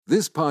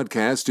This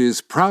podcast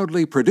is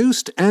proudly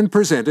produced and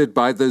presented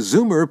by the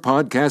Zoomer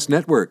Podcast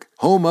Network,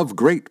 home of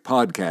great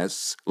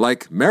podcasts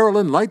like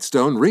Marilyn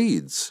Lightstone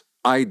Reads,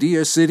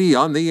 Idea City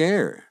on the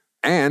Air,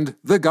 and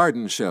The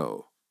Garden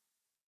Show.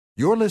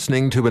 You're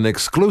listening to an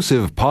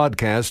exclusive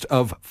podcast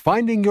of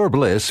Finding Your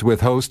Bliss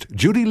with host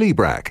Judy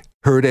Liebrack,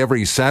 heard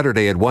every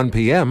Saturday at 1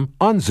 p.m.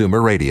 on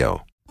Zoomer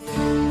Radio.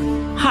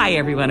 Hi,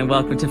 everyone, and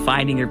welcome to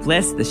Finding Your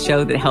Bliss, the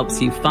show that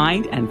helps you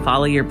find and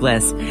follow your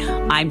bliss.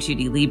 I'm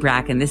Judy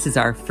Liebrack, and this is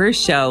our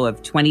first show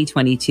of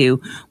 2022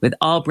 with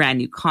all brand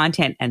new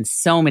content and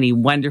so many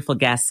wonderful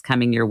guests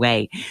coming your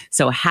way.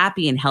 So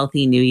happy and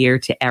healthy New Year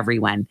to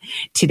everyone.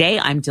 Today,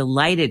 I'm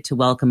delighted to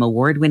welcome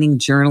award-winning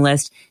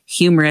journalist,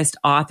 humorist,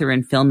 author,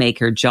 and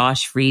filmmaker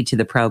Josh Freed to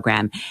the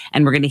program.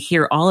 And we're going to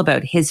hear all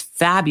about his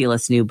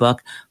fabulous new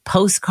book,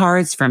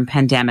 Postcards from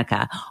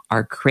Pandemica,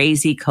 Our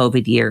Crazy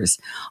COVID Years.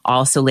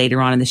 Also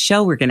later on in the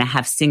show, we're going to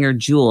have singer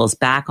Jules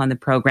back on the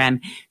program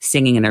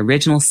singing an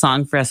original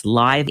song for us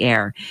live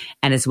air.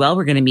 And as well,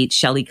 we're going to meet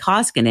Shelley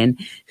Koskinen,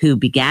 who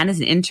began as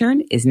an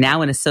intern, is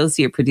now an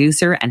associate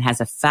producer, and has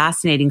a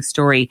fascinating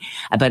story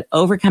about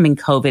overcoming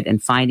COVID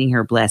and finding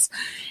her bliss.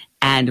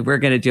 And we're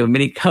going to do a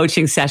mini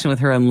coaching session with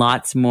her and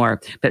lots more.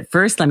 But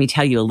first, let me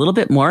tell you a little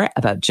bit more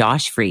about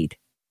Josh Freed.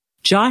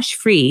 Josh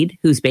Freed,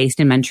 who's based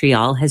in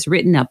Montreal, has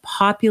written a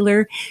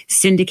popular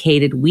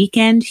syndicated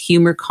weekend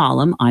humor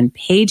column on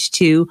page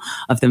 2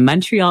 of the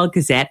Montreal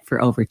Gazette for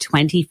over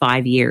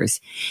 25 years.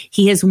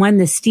 He has won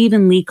the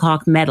Stephen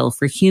Leacock Medal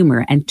for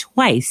Humor and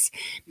twice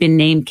been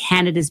named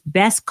Canada's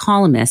best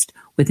columnist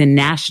with a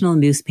National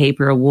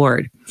Newspaper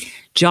Award.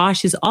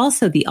 Josh is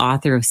also the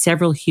author of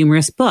several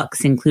humorous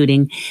books,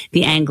 including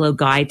The Anglo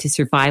Guide to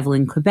Survival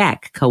in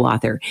Quebec,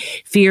 co-author,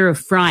 Fear of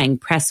Frying,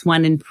 Press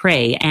One and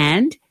Pray,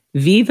 and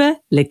Vive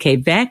le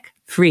Québec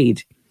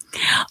Freed.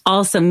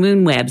 Also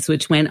Moonwebs,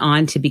 which went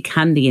on to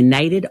become the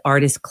United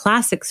Artists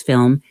Classics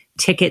film,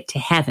 Ticket to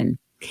Heaven.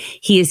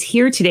 He is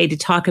here today to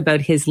talk about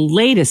his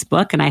latest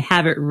book, and I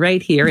have it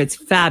right here. It's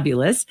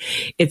fabulous.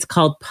 It's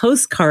called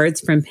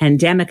Postcards from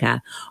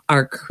Pandemica,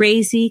 Our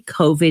Crazy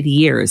COVID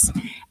Years.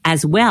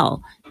 As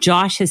well,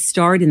 Josh has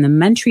starred in the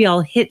Montreal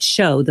hit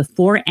show, The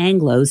Four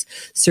Anglos,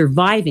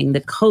 Surviving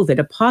the COVID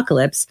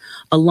Apocalypse,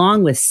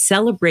 along with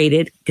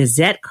celebrated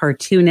Gazette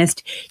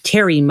cartoonist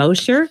Terry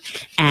Mosher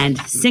and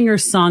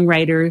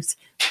singer-songwriters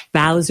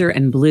Bowser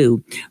and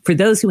Blue. For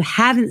those who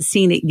haven't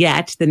seen it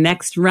yet, the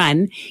next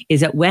run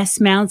is at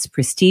Westmount's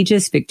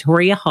prestigious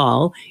Victoria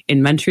Hall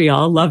in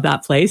Montreal. Love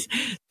that place.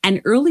 An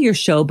earlier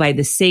show by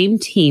the same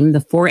team,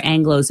 The Four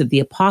Anglos of the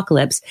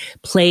Apocalypse,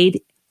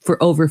 played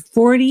for over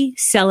 40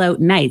 sellout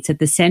nights at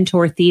the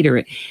Centaur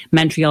Theatre,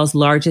 Montreal's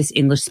largest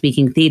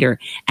English-speaking theatre.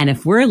 And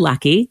if we're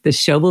lucky, the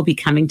show will be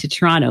coming to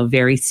Toronto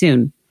very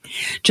soon.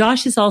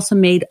 Josh has also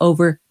made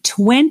over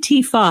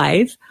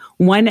 25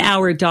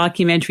 one-hour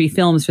documentary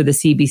films for the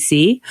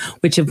CBC,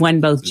 which have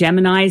won both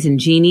Geminis and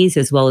Genies,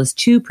 as well as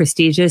 2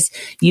 prestigious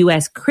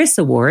U.S. Chris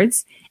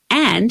Awards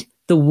and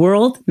the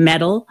World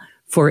Medal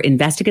for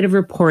Investigative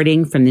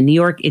Reporting from the New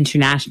York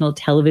International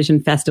Television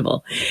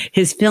Festival.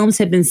 His films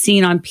have been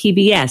seen on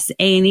PBS,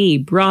 A&E,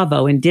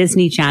 Bravo, and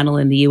Disney Channel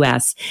in the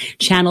U.S.,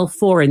 Channel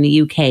 4 in the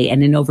U.K.,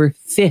 and in over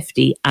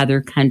 50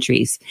 other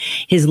countries.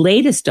 His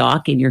latest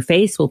doc, In Your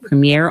Face, will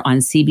premiere on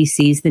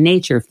CBC's The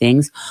Nature of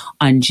Things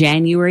on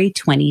January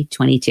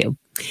 2022.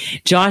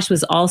 Josh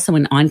was also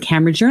an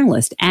on-camera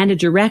journalist and a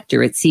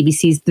director at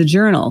CBC's The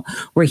Journal,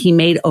 where he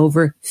made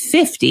over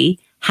 50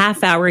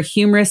 half-hour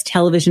humorous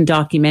television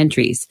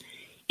documentaries.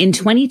 In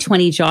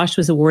 2020, Josh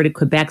was awarded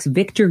Quebec's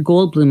Victor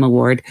Goldblum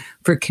Award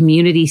for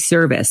community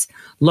service,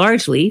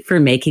 largely for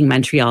making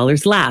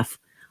Montrealers laugh.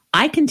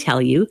 I can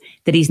tell you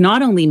that he's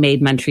not only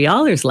made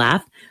Montrealers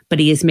laugh, but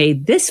he has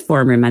made this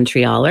former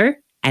Montrealer,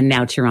 and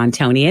now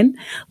Torontonian,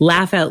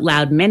 laugh out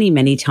loud many,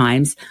 many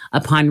times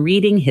upon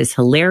reading his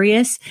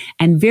hilarious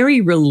and very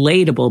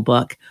relatable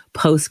book,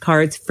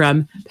 Postcards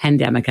from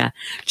Pandemica.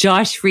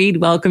 Josh Freed,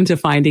 welcome to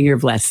Finding Your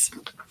Bliss.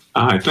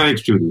 Hi,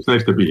 thanks, Judy. It's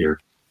nice to be here.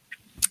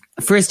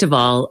 First of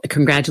all,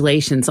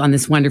 congratulations on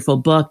this wonderful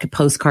book,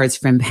 Postcards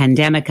from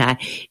Pandemica.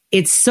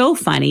 It's so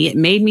funny. It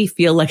made me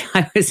feel like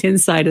I was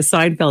inside a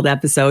Seinfeld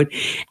episode,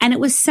 and it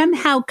was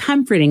somehow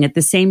comforting at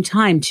the same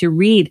time to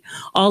read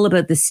all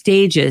about the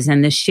stages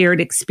and the shared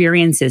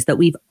experiences that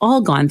we've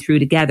all gone through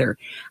together.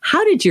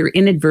 How did your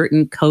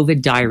inadvertent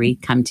COVID diary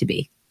come to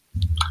be?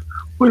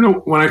 Well, you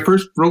know, when I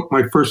first wrote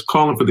my first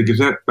column for the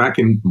Gazette back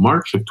in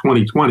March of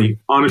 2020,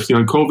 honestly,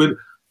 on COVID,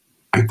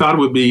 I thought it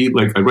would be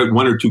like, I read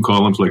 1 or 2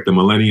 columns like the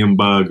Millennium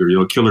Bug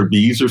or, Killer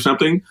Bees or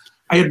something.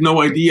 I had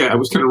no idea I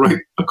was going to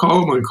write a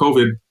column on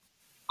COVID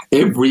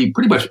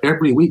pretty much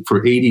every week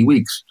for 80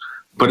 weeks.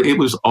 But it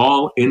was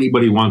all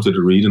anybody wanted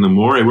to read. And the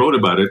more I wrote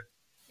about it,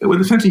 with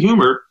a sense of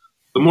humor,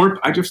 the more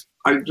I just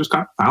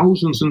got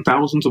thousands and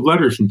thousands of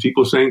letters from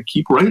people saying,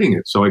 keep writing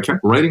it. So I kept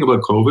writing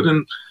about COVID.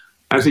 And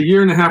as a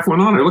year and a half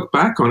went on, I looked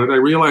back on it. I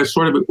realized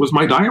sort of it was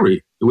my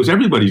diary. It was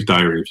everybody's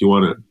diary, if you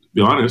want to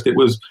be honest.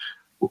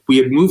 We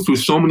had moved through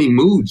so many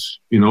moods,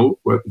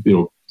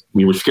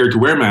 we were scared to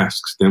wear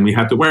masks. Then we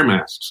had to wear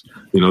masks.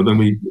 Then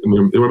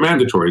they were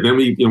mandatory. Then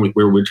we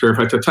were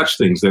terrified to touch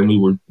things. Then we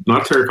were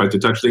not terrified to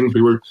touch things.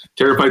 We were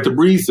terrified to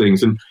breathe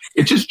things. And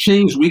it just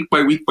changed week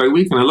by week by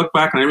week. And I look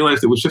back and I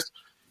realized it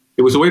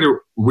was a way to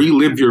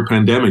relive your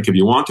pandemic if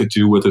you wanted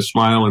to, with a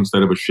smile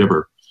instead of a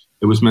shiver.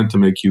 It was meant to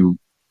make you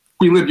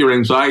relive your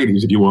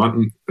anxieties if you want.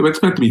 And it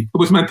was meant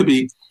to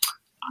be,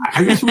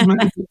 I guess it was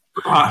meant to be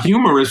a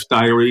humorous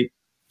diary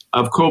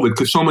of COVID,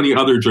 because so many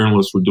other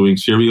journalists were doing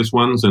serious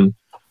ones. And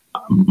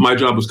my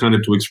job was kind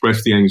of to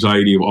express the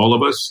anxiety of all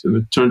of us. And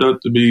it turned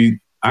out to be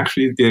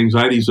actually the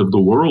anxieties of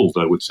the world,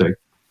 I would say.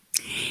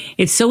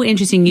 It's so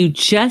interesting. You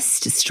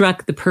just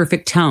struck the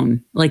perfect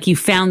tone. Like, you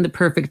found the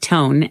perfect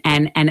tone,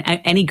 and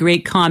any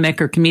great comic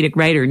or comedic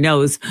writer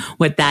knows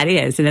what that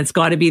is. And it's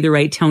got to be the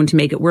right tone to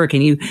make it work.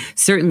 And you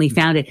certainly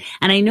found it.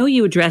 And I know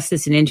you addressed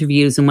this in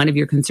interviews, and one of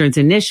your concerns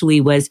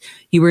initially was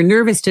you were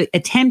nervous to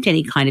attempt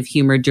any kind of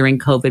humor during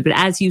COVID. But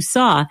as you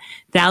saw,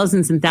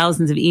 thousands and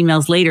thousands of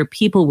emails later,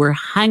 people were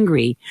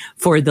hungry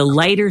for the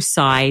lighter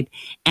side,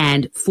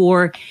 and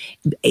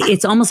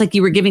it's almost like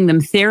you were giving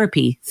them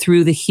therapy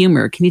through the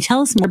humor. Can you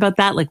tell us more about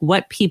that? Like,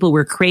 what people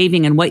were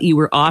craving and what you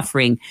were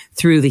offering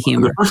through the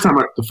humor?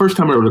 The first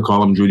time I wrote a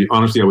column, Judy,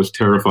 honestly, I was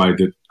terrified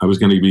that I was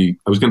going to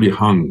be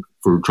hung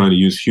for trying to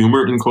use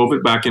humor in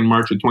COVID back in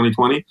March of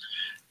 2020.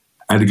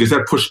 And the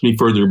Gazette pushed me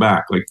further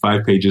back, like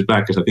 5 pages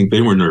back, because I think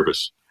they were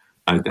nervous.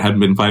 I hadn't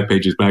been 5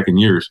 pages back in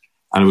years,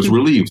 and I was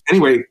relieved.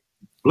 Anyway,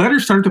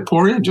 letters started to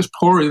pour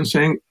in,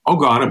 saying, "Oh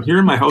God, I'm here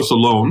in my house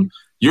alone.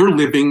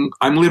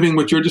 I'm living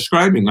what you're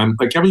describing." I'm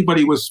like,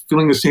 everybody was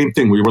feeling the same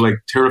thing. We were like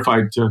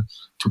terrified to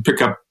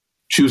pick up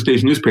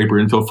Tuesday's newspaper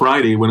until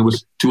Friday, when it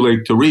was too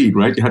late to read,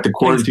 right? You had to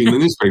quarantine the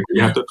newspaper.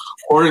 You had to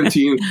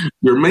quarantine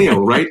your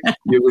mail, right?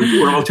 You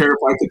were all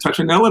terrified to touch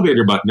an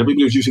elevator button.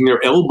 Everybody was using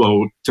their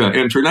elbow to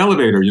enter an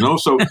elevator,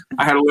 So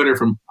I had letters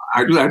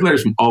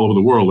from all over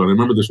the world. And I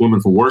remember this woman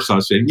from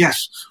Warsaw saying,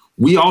 "Yes,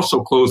 we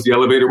also closed the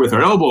elevator with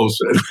our elbows."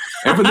 And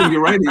everything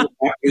you're writing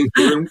is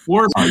in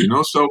Warsaw,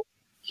 So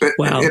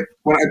wow.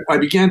 I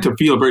began to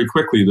feel very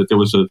quickly that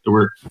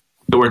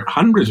there were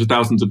hundreds of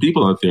thousands of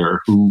people out there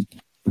who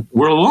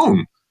were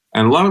alone,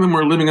 and a lot of them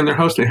were living in their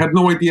house. They had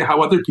no idea how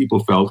other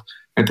people felt,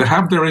 and to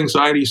have their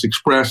anxieties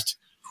expressed,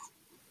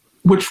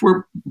 which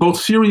were both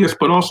serious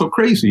but also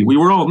crazy. We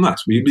were all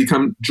nuts. We had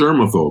become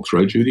germaphobes,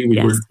 right, Judy?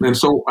 Yes. And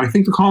so I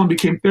think the column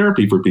became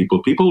therapy for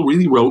people. People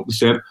really wrote and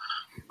said,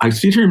 "I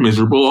sit here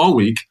miserable all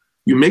week.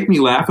 You make me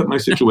laugh at my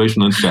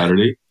situation on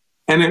Saturday."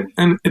 I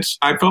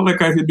felt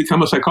like I had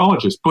become a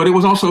psychologist, but it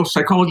was also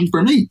psychology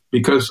for me,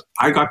 because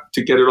I got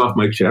to get it off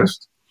my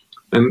chest.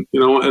 And,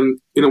 in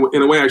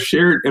a way I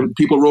shared, and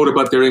people wrote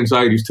about their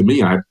anxieties to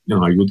me. I'd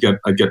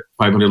get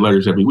 500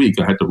 letters every week.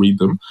 I had to read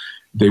them.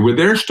 They were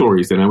their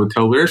stories, and I would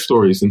tell their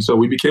stories. And so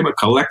we became a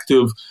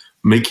collective,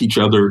 make each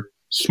other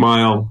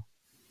smile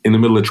in the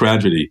middle of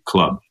tragedy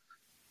club.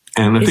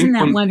 And I think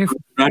when wonderful?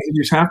 Tragedy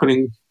is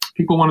happening,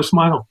 people want to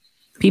smile.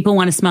 People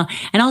want to smile.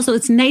 And also,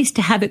 it's nice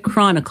to have it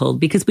chronicled,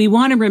 because we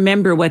want to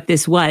remember what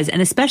this was,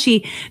 and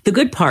especially the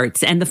good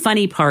parts and the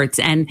funny parts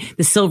and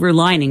the silver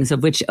linings,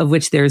 of which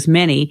there's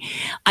many.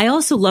 I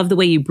also love the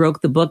way you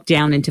broke the book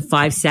down into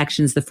 5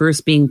 sections, the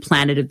first being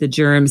Planet of the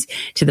Germs,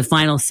 to the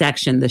final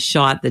section, The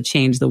Shot That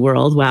Changed the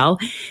World. Wow.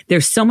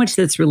 There's so much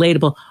that's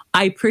relatable.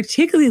 I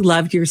particularly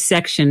loved your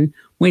section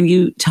when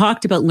you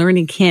talked about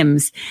learning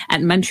hymns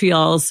at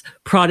Montreal's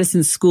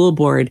Protestant School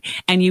Board,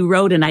 and you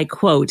wrote, and I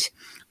quote,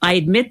 "I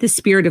admit the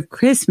spirit of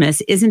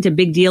Christmas isn't a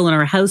big deal in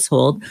our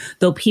household,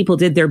 though people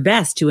did their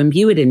best to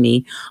imbue it in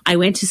me. I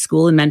went to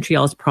school in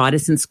Montreal's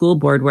Protestant School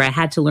Board, where I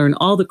had to learn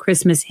all the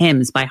Christmas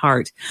hymns by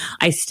heart.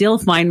 I still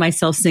find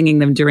myself singing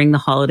them during the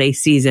holiday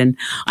season.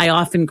 I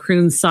often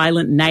croon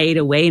Silent Night,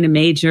 Away in a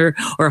Manger,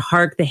 or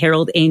Hark the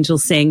Herald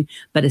Angels Sing,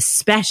 but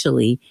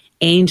especially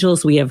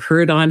Angels We Have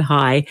Heard on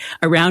High.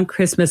 Around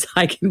Christmas,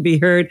 I can be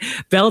heard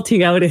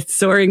belting out its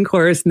soaring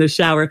chorus in the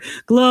shower.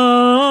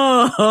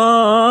 Gloria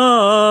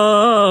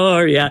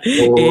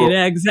in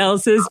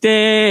excelsis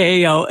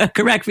Deo."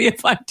 Correct me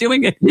if I'm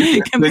doing it.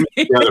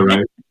 Together,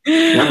 right?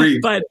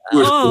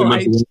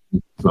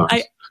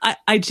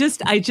 I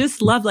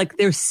just love, like,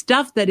 there's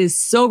stuff that is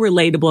so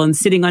relatable, and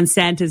sitting on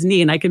Santa's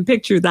knee. And I can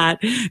picture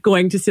that,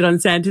 going to sit on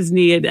Santa's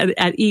knee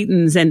at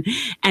Eaton's. And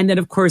then,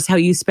 of course, how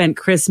you spent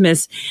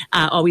Christmas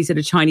always at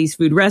a Chinese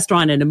food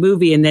restaurant and a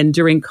movie. And then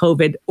during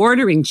COVID,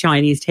 ordering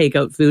Chinese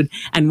takeout food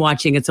and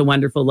watching It's a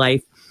Wonderful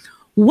Life.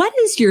 What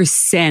is your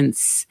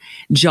sense,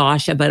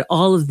 Josh, about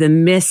all of the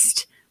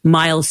missed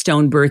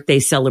milestone birthday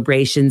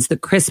celebrations, the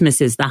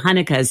Christmases, the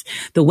Hanukkahs,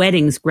 the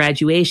weddings,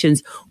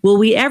 graduations? Will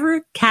we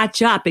ever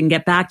catch up and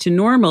get back to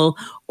normal?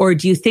 Or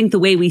do you think the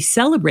way we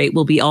celebrate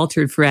will be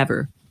altered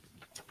forever?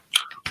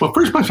 Well,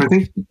 first question, I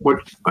think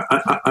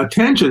a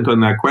tangent on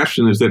that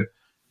question is that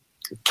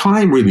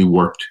time really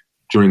worked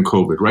during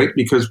COVID, right?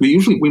 Because we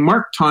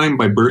mark time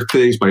by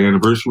birthdays, by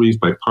anniversaries,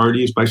 by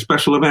parties, by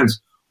special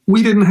events.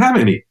 We didn't have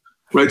any.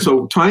 Right,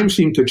 so time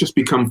seemed to just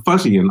become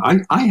fuzzy, and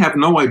I have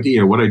no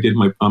idea what I did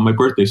on my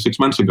birthday 6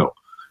 months ago,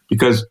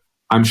 because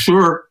I'm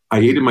sure I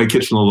ate in my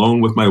kitchen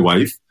alone with my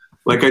wife.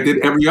 like I did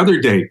every other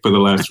day for the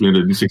last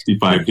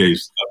 365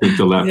 days up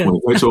until that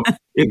point. Right? So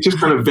it just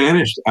kind of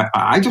vanished.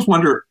 I just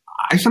wonder,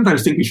 I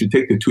sometimes think we should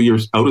take the 2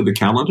 years out of the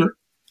calendar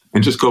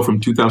and just go from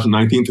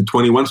 2019 to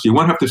 21. So you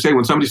won't have to say,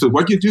 when somebody says,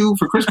 what'd you do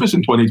for Christmas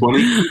in 2020?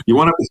 You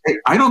won't have to say,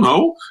 I don't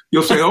know.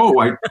 You'll say, oh,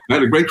 I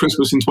had a great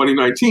Christmas in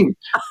 2019.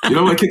 You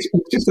know, like it's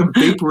just a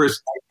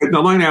vaporous. The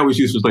line I always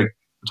use was like,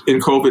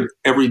 in COVID,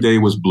 every day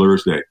was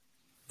Blur's Day.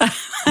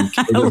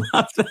 I love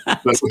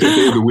that. That's the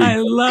day of the week. I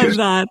love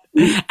that.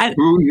 And,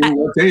 who knew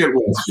what day it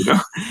was? You know?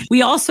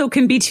 We also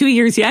can be 2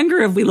 years younger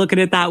if we look at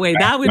it that way.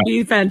 That would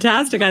be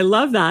fantastic. I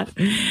love that.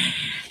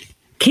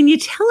 Can you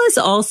tell us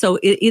also?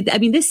 I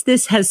mean,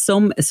 this has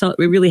so it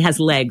really has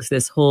legs.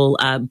 This whole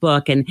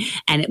book, and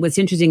what's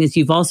interesting is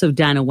you've also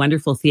done a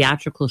wonderful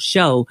theatrical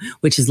show,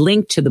 which is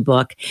linked to the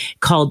book,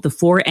 called "The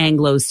Four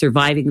Anglos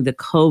Surviving the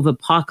Cove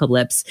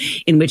Apocalypse,"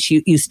 in which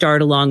you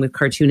starred along with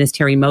cartoonist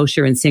Terry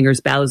Mosher and singers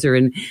Bowser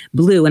and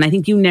Blue, and I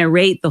think you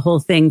narrate the whole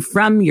thing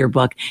from your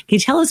book. Can you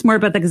tell us more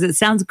about that? Because it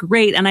sounds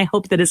great, and I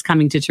hope that it's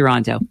coming to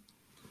Toronto.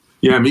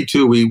 Yeah, me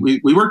too. We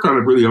worked on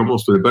it really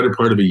almost for the better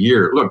part of a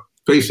year. Look,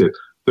 face it.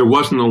 There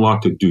wasn't a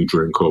lot to do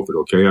during COVID,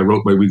 okay? I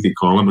wrote my weekly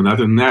column, and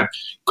other than that,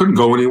 couldn't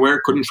go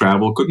anywhere, couldn't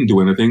travel, couldn't do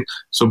anything.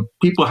 So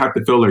people had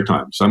to fill their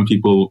time. Some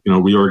people,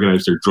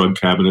 reorganized their drug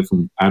cabinet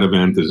from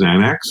Ativan to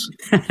Xanax.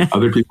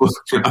 Other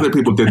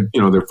people did,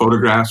 their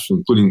photographs,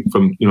 including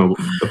from,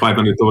 the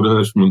 500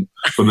 photos from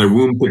their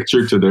womb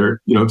picture to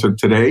their, to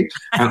today.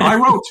 And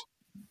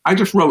I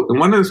just wrote. And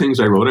one of the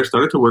things I wrote, I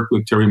started to work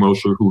with Terry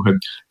Mosher,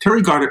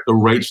 Terry got the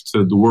rights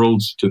to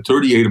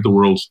 38 of the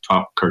world's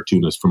top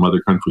cartoonists from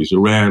other countries,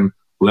 Iran,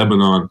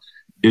 Lebanon,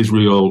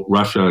 Israel,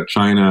 Russia,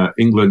 China,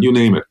 England, you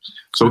name it.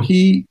 So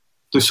we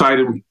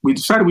decided we'd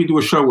do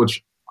a show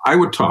which I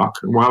would talk,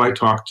 and while I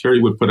talked,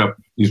 Terry would put up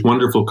these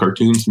wonderful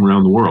cartoons from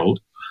around the world.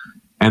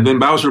 And then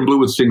Bowser and Blue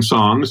would sing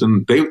songs,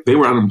 and they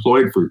were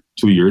unemployed for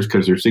 2 years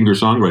because they're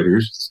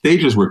singer-songwriters.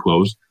 Stages were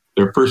closed.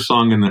 Their first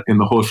song in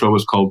the whole show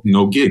was called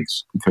No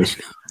Gigs, because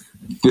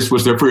this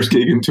was their first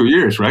gig in 2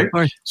 years, right?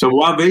 So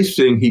while they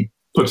sing, he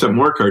puts up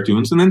more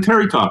cartoons, and then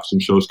Terry talks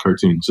and shows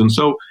cartoons. And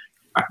so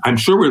I'm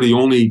sure we're the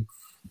only,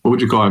 what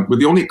would you call it? We're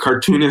the only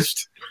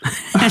cartoonist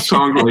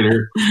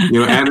songwriter,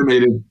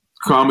 animated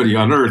comedy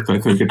on earth, I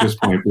think, at this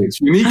point.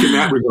 It's unique in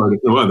that regard,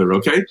 if no other,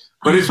 okay?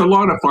 But it's a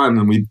lot of fun,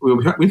 and we've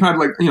had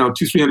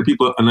 200-300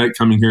 people a night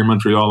coming here in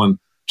Montreal and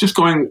just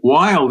going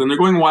wild, and they're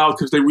going wild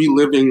because they're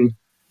reliving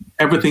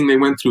everything they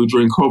went through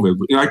during COVID.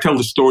 I tell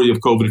the story of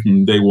COVID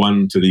from day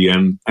one to the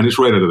end, and it's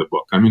right out of the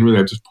book. I mean, really,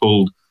 I just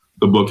pulled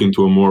the book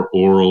into a more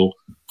oral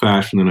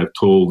fashion, and I've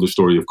told the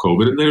story of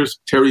COVID. And there's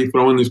Terry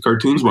throwing these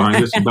cartoons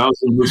behind us, and Bowser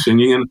and Blue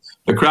singing, and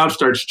the crowd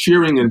starts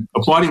cheering and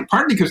applauding,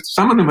 partly because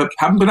some of them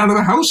haven't been out of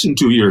the house in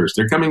 2 years.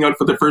 They're coming out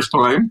for the first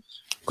time.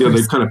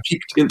 They've kind of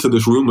peeked into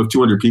this room of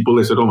 200 people.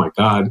 They said, oh my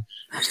God,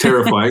 it's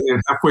terrifying.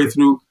 And halfway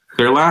through,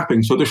 they're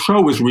laughing. So the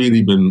show has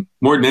really been,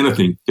 more than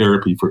anything,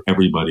 therapy for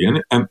everybody.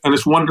 And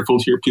it's wonderful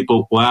to hear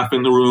people laugh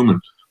in the room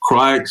and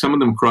cry. Some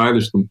of them cry.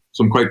 There's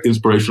some quite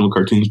inspirational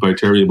cartoons by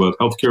Terry about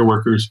healthcare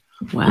workers.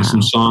 Wow. And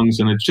some songs.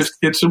 And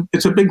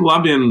it's a big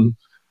love in,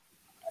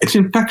 it's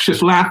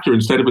infectious laughter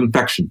instead of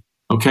infection.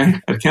 Okay?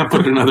 I can't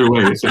put it another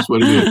way. It's just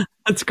what it is.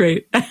 That's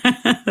great.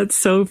 That's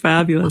so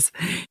fabulous.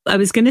 I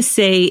was going to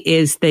say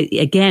is that,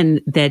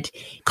 again, that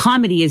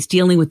comedy is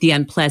dealing with the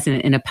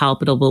unpleasant in a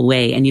palpable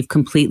way, and you've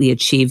completely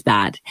achieved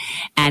that.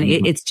 And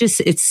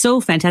it's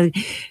so fantastic.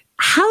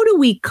 How do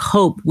we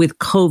cope with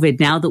COVID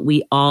now that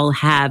we all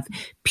have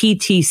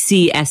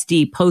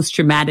PTSD,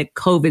 post-traumatic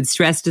COVID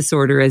stress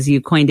disorder, as you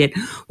coined it?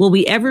 Will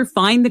we ever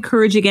find the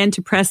courage again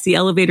to press the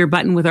elevator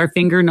button with our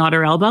finger, not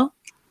our elbow?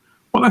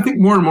 Well, I think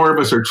more and more of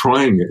us are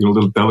trying it, a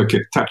little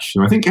delicate touch.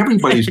 I think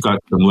everybody's got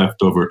some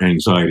leftover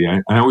anxiety.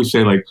 I always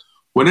say,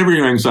 whenever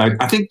you're anxiety,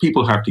 I think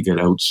people have to get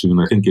out soon.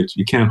 I think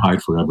you can't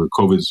hide forever.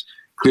 COVID's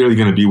clearly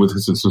going to be with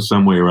us in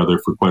some way or other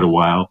for quite a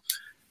while.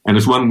 And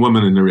as one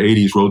woman in her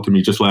 80s wrote to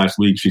me just last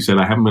week, she said,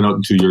 I haven't been out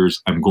in 2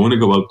 years. I'm going to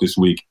go out this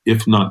week.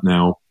 If not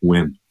now,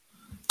 when?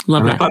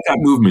 Love that. I thought that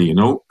moved me,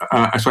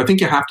 So I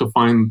think you have to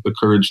find the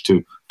courage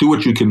to do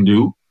what you can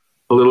do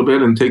a little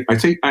bit and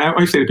I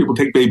always say to people,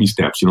 take baby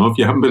steps. If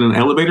you haven't been in an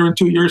elevator in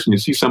 2 years and you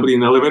see somebody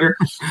in an elevator,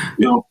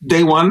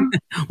 day one.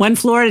 One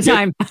floor at a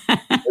time.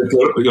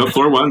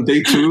 Floor one,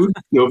 day two,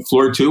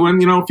 floor two.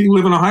 And, if you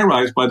live in a high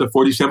rise, by the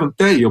 47th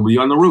day, you'll be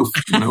on the roof.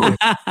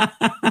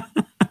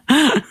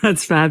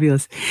 That's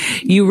fabulous.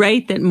 You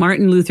write that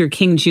Martin Luther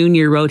King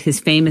Jr. wrote his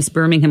famous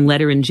Birmingham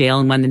letter in jail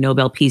and won the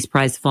Nobel Peace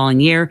Prize the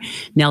following year.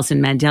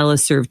 Nelson Mandela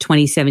served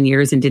 27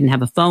 years and didn't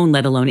have a phone,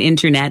 let alone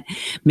internet.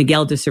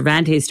 Miguel de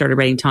Cervantes started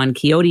writing Don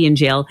Quixote in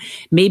jail.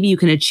 Maybe you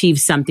can achieve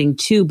something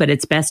too, but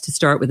it's best to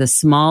start with a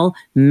small,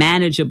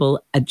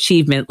 manageable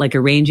achievement like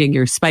arranging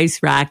your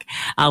spice rack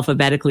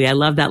alphabetically. I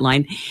love that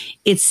line.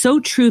 It's so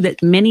true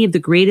that many of the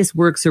greatest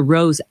works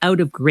arose out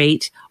of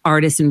great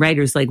artists and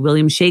writers like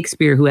William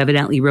Shakespeare, who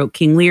evidently wrote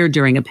King Lear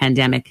during a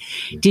pandemic.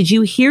 Did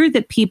you hear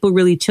that people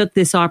really took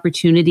this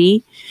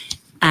opportunity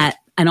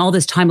and all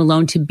this time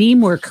alone to be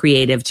more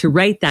creative, to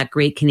write that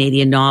great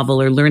Canadian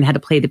novel or learn how to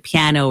play the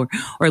piano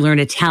or learn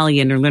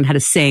Italian or learn how to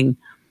sing?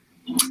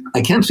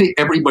 I can't say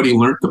everybody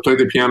learned to play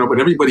the piano, but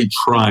everybody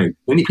tried.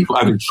 Many people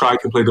either tried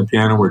to play the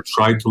piano or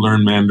tried to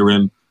learn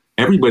Mandarin.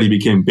 Everybody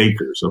became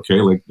bakers,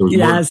 okay? Like there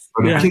was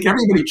I think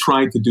everybody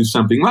tried to do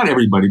something. Not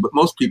everybody, but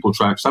most people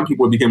tried. Some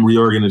people became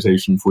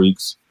reorganization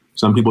freaks.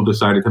 Some people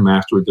decided to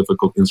master a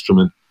difficult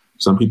instrument.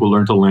 Some people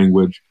learned a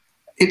language.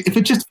 You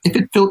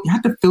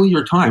had to fill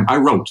your time. I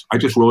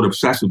just wrote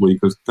obsessively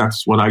because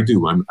that's what I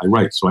do. I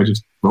write. So I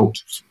just wrote.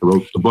 I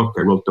wrote the book.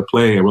 I wrote the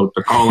play. I wrote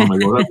the column. I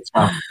wrote other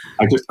stuff.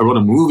 I wrote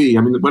a movie.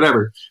 I mean,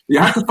 whatever. You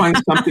have to find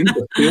something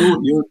to fill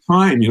your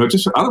time,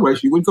 just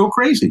otherwise you would go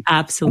crazy.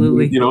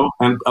 Absolutely.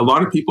 And a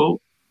lot of people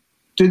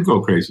did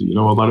go crazy. A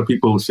lot of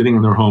people sitting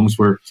in their homes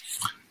were,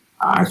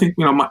 I think,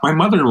 my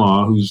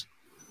mother-in-law, who's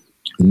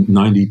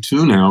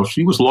 92 now,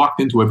 she was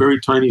locked into a very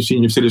tiny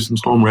senior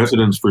citizens home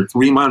residence for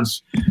 3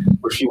 months,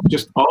 where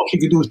all she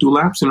could do was do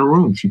laps in a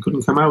room. She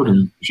couldn't come out,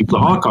 and she's a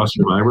Holocaust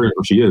survivor, and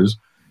she is.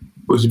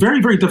 It was a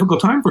very, very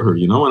difficult time for her,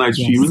 and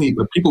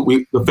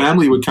the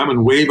family would come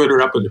and wave at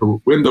her up at her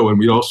window, and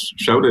we'd all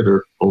shout at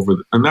her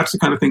and that's the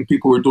kind of thing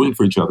people were doing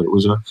for each other.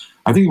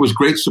 I think it was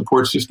great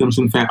support systems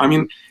and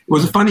it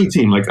was a funny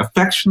team, like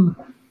affection,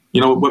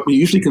 what we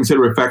usually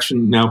consider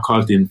affection now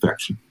caused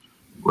infection,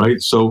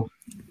 right? So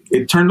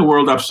it turned the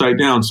world upside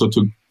down. So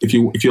if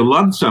you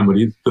loved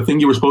somebody, the thing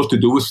you were supposed to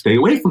do was stay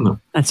away from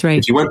them. That's right.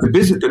 If you went to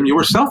visit them, you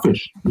were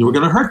selfish. You were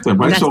going to hurt them,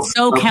 right? That's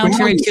so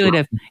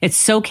counterintuitive. It's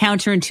so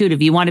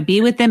counterintuitive. You want to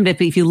be with them, but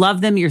if you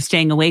love them, you're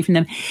staying away from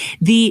them.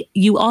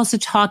 You also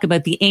talk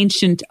about the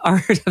ancient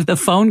art of the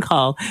phone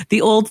call. The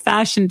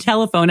old-fashioned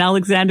telephone,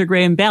 Alexander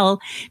Graham Bell,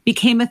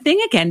 became a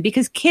thing again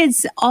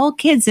because all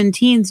kids and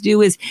teens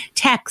do is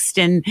text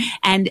and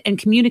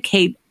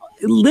communicate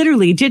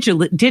literally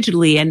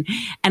digitally,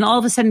 and all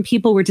of a sudden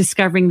people were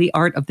discovering the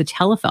art of the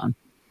telephone.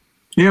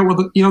 Yeah,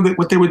 well,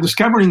 what they were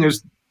discovering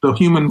is the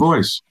human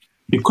voice.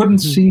 You couldn't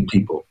see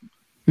people.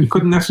 You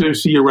couldn't necessarily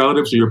see your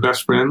relatives or your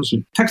best friends.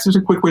 Text is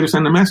a quick way to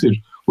send a message.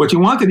 What you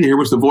wanted to hear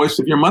was the voice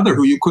of your mother,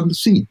 who you couldn't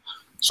see.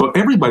 So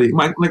everybody,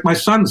 like my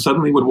son,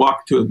 suddenly would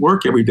walk to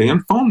work every day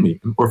and phone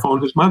me, or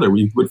phone his mother.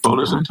 We would phone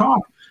us and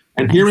talk.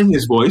 And hearing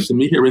his voice and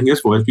me hearing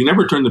his voice, we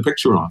never turned the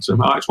picture on. So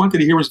I just wanted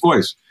to hear his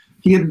voice.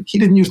 He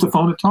didn't use the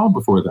phone at all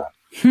before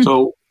that.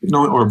 So,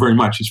 or very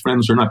much. His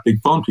friends are not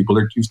big phone people.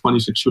 He's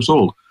 26 years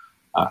old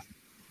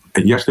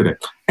yesterday.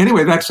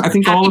 Anyway, I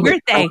think all of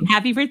it.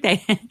 Happy birthday.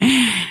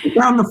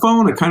 Found the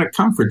phone a kind of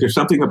comfort. There's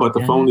something about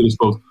the phone that is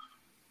both,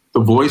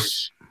 the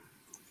voice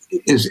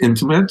is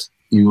intimate.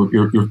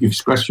 You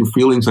express your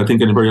feelings, I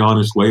think, in a very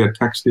honest way. A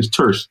text is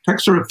terse.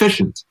 Texts are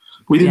efficient.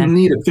 We didn't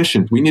need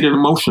efficient. We needed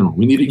emotional.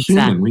 We needed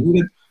human. We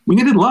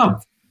needed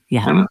love.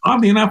 Yeah. And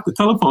oddly enough, the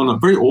telephone, a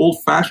very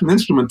old-fashioned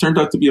instrument, turned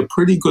out to be a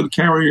pretty good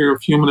carrier of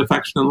human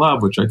affection and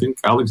love, which I think,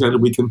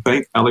 we can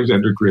thank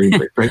Alexander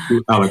Graham. Thank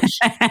you, Alex.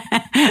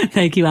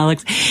 Thank you,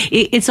 Alex.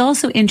 It's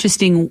also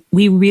interesting.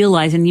 We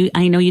realize, and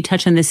I know you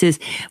touched on this, is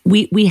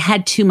we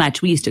had too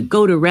much. We used to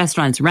go to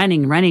restaurants,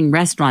 running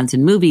restaurants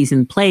and movies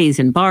and plays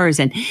and bars,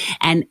 and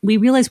we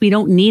realized we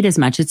don't need as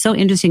much. It's so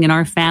interesting. In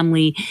our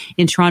family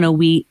in Toronto,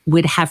 we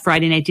would have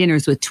Friday night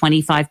dinners with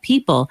 25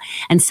 people,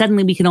 and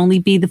suddenly we could only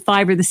be the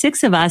 5 or the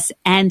 6 of us.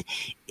 And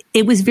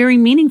it was very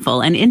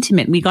meaningful and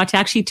intimate. We got to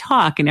actually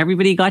talk, and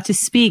everybody got to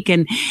speak,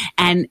 and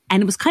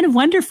it was kind of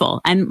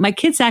wonderful. And my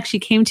kids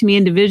actually came to me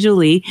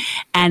individually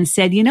and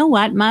said, "You know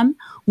what, Mom?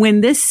 When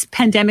this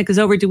pandemic is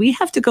over, do we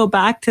have to go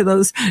back to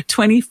those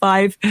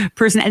 25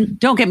 person?" And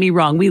don't get me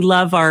wrong, we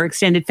love our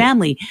extended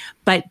family,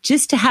 but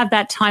just to have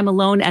that time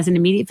alone as an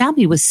immediate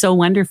family was so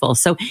wonderful.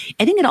 So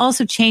I think it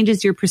also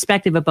changes your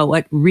perspective about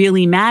what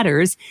really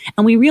matters.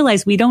 And we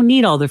realize we don't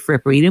need all the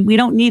frippery. We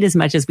don't need as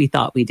much as we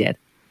thought we did.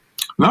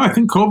 No, I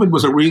think COVID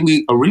was a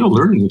real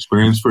learning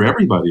experience for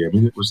everybody. I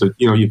mean, it was that,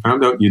 you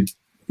found out you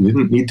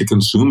didn't need to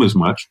consume as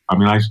much. I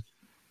mean,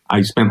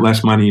 I spent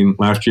less money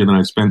last year than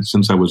I spent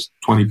since I was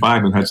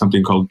 25 and had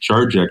something called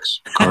ChargeX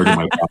card in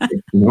my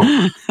pocket.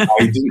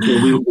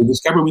 We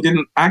discovered we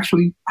didn't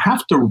actually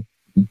have to,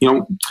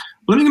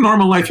 living a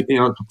normal life,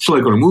 should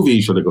I go to a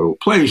movie? Should I go to a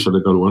play? Should I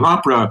go to an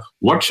opera?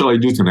 What shall I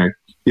do tonight?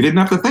 You didn't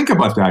have to think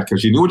about that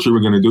because you knew what you were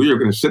going to do. You were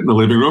going to sit in the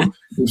living room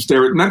and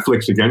stare at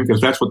Netflix again,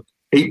 because that's what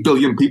 8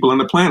 billion people on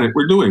the planet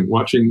were doing,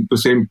 watching the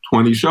same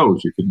 20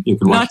 shows. You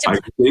can watch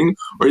Tiger King,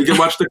 or you can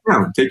watch The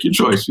Crown. Take your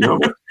choice.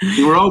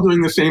 We were all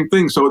doing the same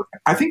thing. So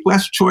I think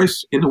less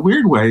choice, in a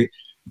weird way,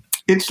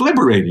 it's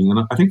liberating.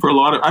 And I think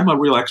I'm a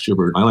real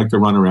extrovert. I like to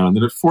run around,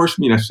 and it forced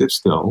me to sit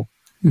still.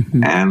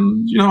 Mm-hmm.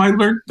 And I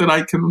learned that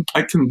I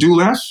can do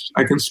less.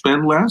 I can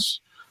spend less.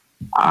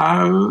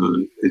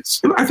 I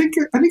think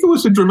it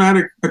was a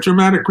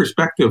dramatic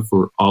perspective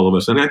for all of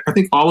us, and I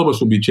think all of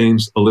us will be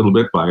changed a little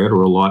bit by it,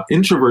 or a lot.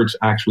 Introverts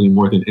actually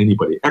more than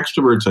anybody.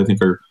 Extroverts, I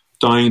think, are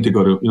dying to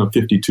go to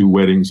 52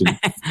 weddings and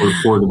or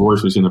 4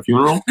 divorces in a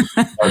funeral,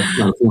 not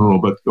a funeral,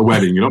 but a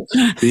wedding.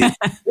 The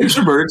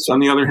introverts, on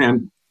the other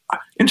hand,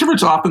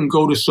 introverts often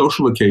go to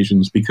social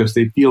occasions because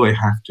they feel they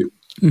have to.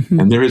 Mm-hmm.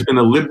 And there has been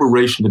a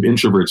liberation of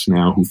introverts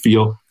now who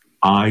feel,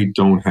 I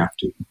don't have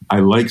to. I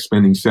like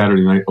spending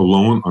Saturday night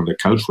alone on the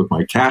couch with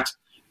my cat,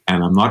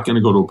 and I'm not going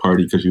to go to a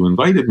party because you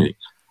invited me.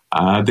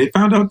 They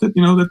found out that,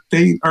 that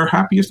they are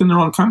happiest in their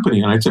own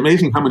company. And it's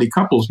amazing how many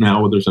couples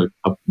now, where there's a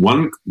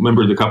one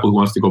member of the couple who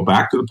wants to go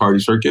back to the party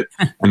circuit,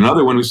 and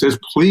another one who says,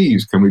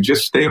 please, can we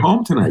just stay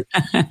home tonight?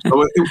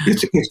 So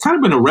it's kind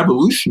of been a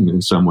revolution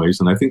in some ways.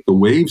 And I think the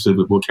waves of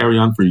it will carry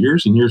on for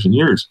years and years and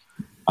years.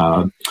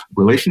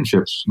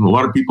 Relationships. And a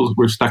lot of people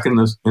were stuck in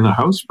a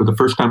house for the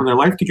first time in their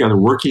life together,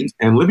 working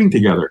and living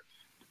together.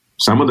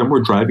 Some of them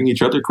were driving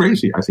each other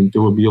crazy. I think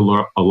there will be a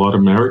lot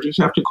of marriages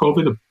after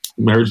COVID.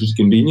 Marriage is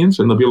convenience,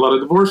 and there'll be a lot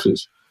of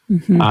divorces.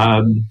 Mm-hmm.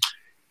 I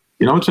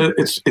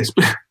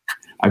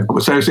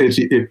would say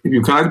if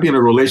you can either be in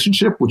a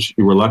relationship, which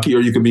you were lucky,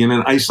 or you can be in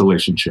an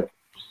isolationship.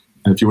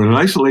 And if you were in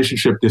an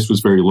isolationship, this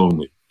was very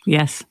lonely.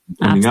 Yes,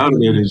 coming out of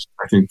it is,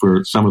 I think,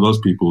 for some of those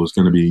people, is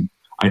going to be.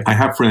 I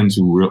have friends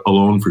who were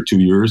alone for 2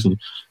 years, and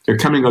they're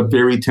coming up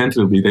very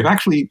tentatively.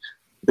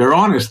 They're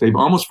honest. They've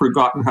almost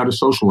forgotten how to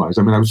socialize.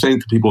 I mean, I was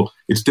saying to people,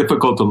 it's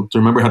difficult to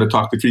remember how to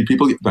talk to three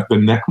people. The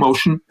neck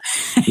motion,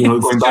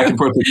 going back and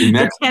forth with your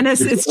neck.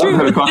 Tennis, it's true.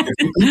 How to talk to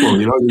three people,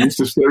 you used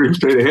to staring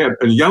straight ahead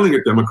and yelling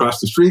at them across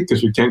the street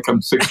because you can't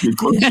come 6 feet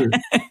closer.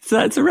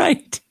 That's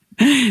right.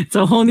 It's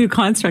a whole new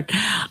construct.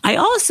 I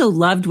also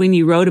loved when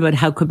you wrote about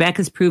how Quebec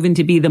has proven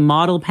to be the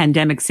model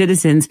pandemic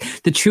citizens,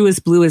 the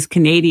truest, bluest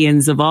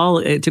Canadians of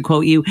all, to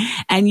quote you.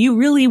 And you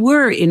really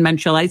were in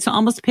Montreal. I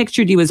almost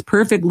pictured you as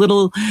perfect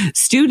little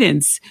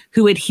students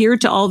who adhere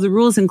to all the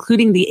rules,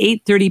 including the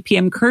 8:30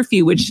 p.m.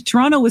 curfew, which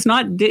Toronto was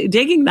not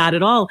digging that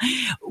at all.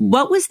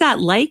 What was that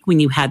like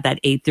when you had that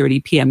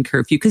 8:30 p.m.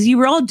 curfew? Because you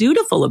were all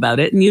dutiful about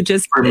it and you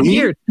just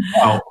adhered.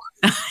 Wow.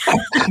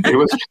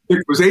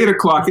 It was 8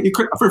 o'clock.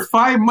 For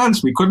 5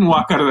 months, we couldn't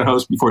walk out of the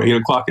house before 8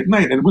 o'clock at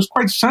night. And it was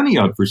quite sunny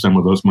out for some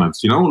of those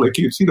months, like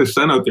you could see the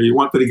sun out there. You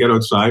wanted to get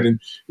outside. And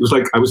it was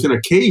like I was in a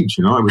cage,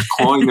 I was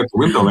clawing at the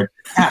window like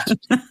a cat.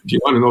 If you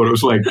want to know what it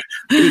was like.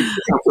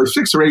 For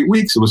 6 or 8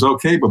 weeks, it was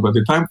okay. But by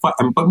the time,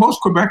 but most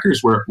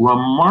Quebecers were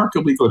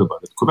remarkably good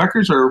about it.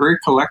 Quebecers are a very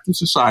collective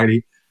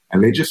society.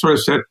 And they just sort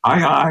of said,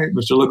 aye,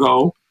 Mr.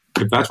 Legault,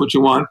 if that's what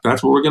you want,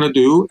 that's what we're going to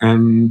do.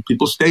 And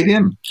people stayed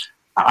in.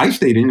 I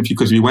stayed in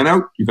because if you went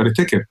out, you got a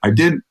ticket. I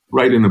did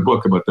write in a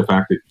book about the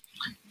fact that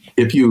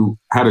if you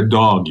had a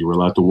dog, you were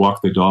allowed to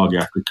walk the dog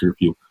after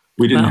curfew.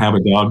 We didn't have a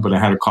dog, but I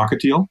had a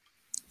cockatiel.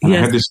 And I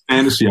had this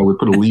fantasy I would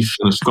put a leash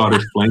and a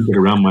Scottish blanket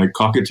around my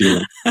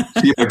cockatiel and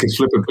see if I could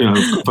slip it.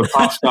 If a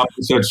cop stopped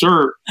and said,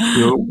 sir,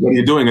 what are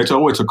you doing? It's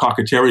a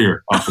cocker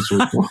terrier, officer.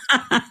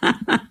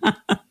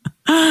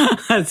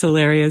 That's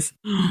hilarious.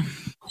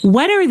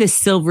 What are the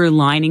silver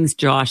linings,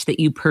 Josh, that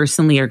you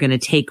personally are going to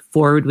take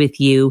forward with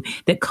you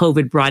that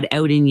COVID brought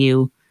out in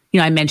you?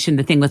 I mentioned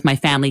the thing with my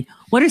family.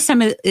 What are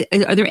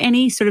are there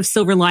any sort of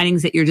silver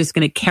linings that you're just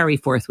going to carry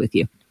forth with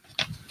you?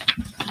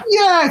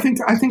 Yeah, I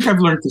think I've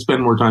learned to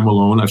spend more time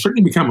alone. I've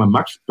certainly become a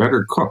much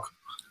better cook.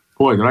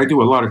 Boy, did I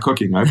do a lot of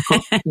cooking. I've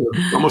cooked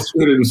almost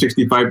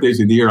 365 days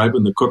of the year. I've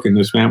been the cook in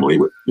this family,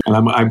 and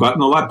I've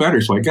gotten a lot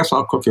better. So I guess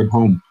I'll cook at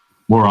home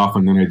more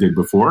often than I did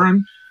before.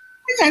 And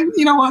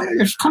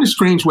it's kind of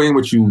strange way in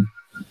which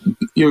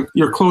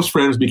your close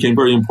friends became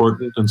very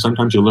important, and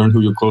sometimes you learn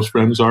who your close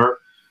friends are.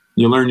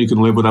 You learn you can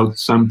live without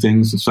some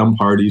things, and some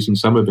parties, and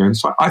some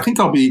events. So I think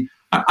I'm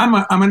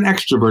an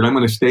extrovert. I'm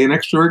going to stay an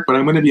extrovert, but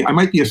I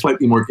might be a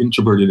slightly more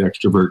introverted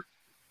extrovert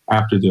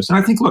after this. And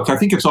I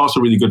think it's also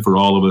really good for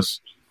all of us.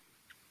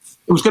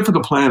 It was good for the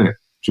planet,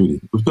 Judy.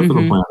 It was good for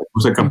the planet. It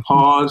was like a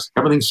pause.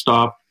 Everything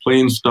stopped.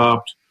 Planes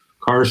stopped.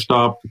 Cars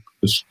stopped.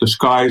 The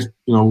skies,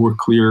 were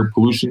clear.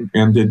 Pollution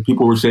ended.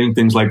 People were saying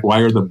things like, "Why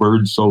are the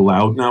birds so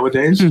loud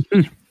nowadays?"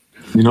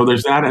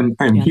 There's that, and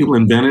people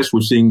in Venice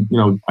were seeing,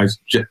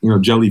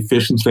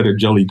 jellyfish instead of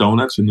jelly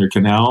donuts in their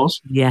canals.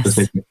 Yes, that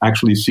they can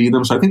actually see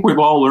them. So I think we've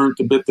all learned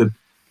a bit that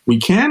we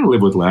can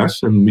live with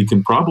less, and we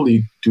can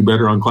probably do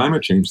better on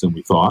climate change than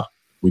we thought.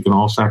 We can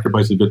all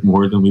sacrifice a bit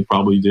more than we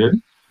probably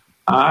did.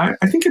 I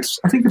think it's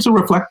a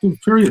reflective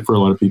period for a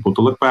lot of people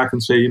to look back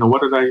and say,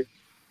 what did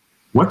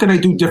I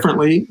do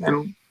differently,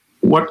 and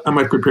what am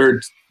I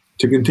prepared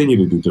to continue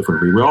to do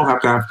differently? We all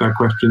have to ask that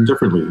question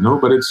differently,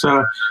 but it's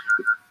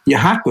you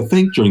have to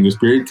think during this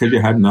period because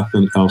you had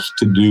nothing else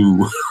to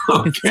do.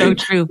 Okay? It's so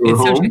true.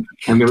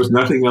 And there was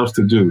nothing else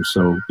to do.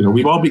 So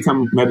we've all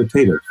become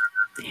meditative.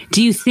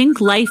 Do you think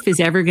life is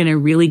ever going to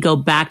really go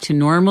back to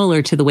normal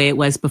or to the way it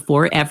was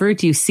before? Ever?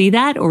 Do you see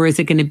that, or is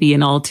it going to be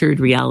an altered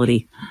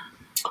reality?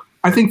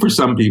 I think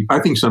some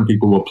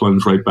people will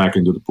plunge right back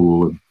into the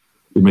pool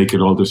and make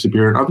it all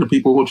disappear. And other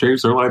people will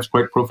change their lives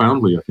quite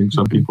profoundly. I think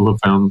some people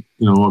have found,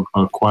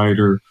 a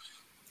quieter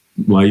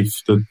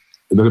life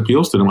that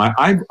appeals to them.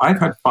 I've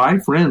had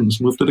 5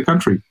 friends move to the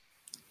country.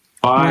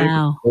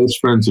 5 close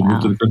friends have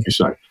moved to the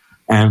countryside.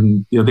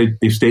 And,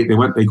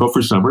 they go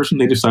for summers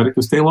and they decided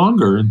to stay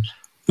longer. And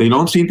they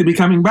don't seem to be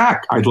coming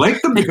back. I'd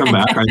like them to come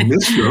back. I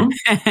miss them.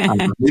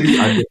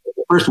 The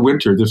first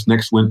winter,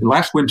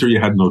 last winter, you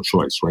had no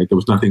choice, right? There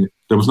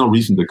was no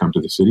reason to come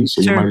to the city.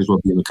 So you might as well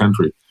be in the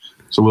country.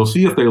 So we'll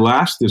see if they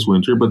last this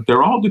winter, but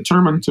they're all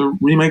determined to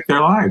remake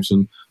their lives.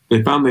 And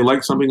they found they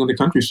liked something in the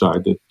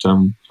countryside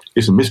that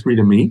is a mystery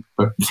to me.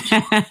 But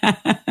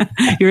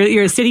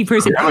you're a city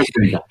person. Yeah, I'm a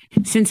city guy.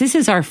 Since this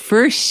is our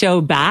first show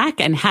back,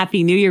 and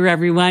Happy New Year,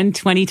 everyone,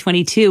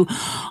 2022,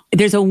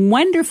 there's a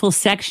wonderful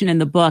section in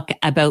the book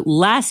about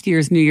last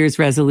year's New Year's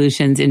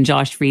resolutions in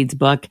Josh Freed's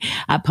book,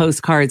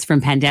 Postcards from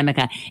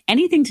Pandemica.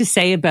 Anything to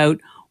say about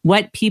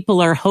what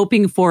people are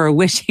hoping for or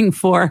wishing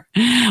for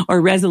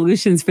or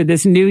resolutions for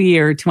this new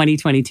year,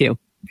 2022?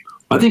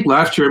 I think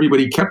last year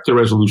everybody kept their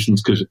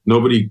resolutions because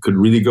nobody could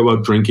really go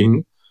out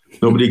drinking.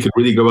 Nobody could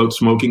really go out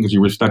smoking because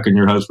you were stuck in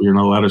your house where you're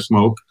not allowed to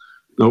smoke.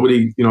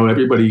 Nobody,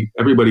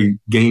 everybody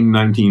gained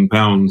 19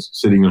 pounds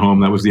sitting at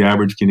home. That was the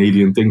average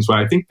Canadian thing. So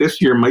I think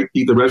this year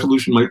the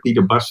resolution might be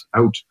to bust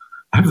out.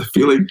 I have the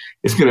feeling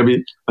it's going to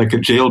be like a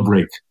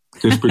jailbreak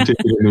this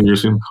particular New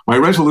Year's. My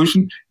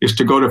resolution is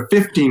to go to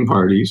 15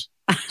 parties,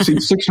 see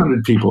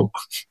 600 people,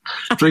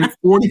 drink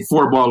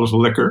 44 bottles of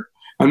liquor,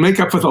 and make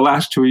up for the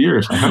last 2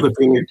 years. I have the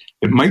feeling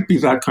it might be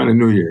that kind of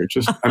New Year.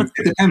 It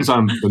depends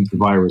on the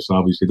virus,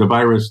 obviously. The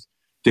virus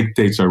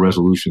dictates our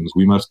resolutions.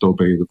 We must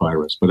obey the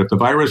virus. But if the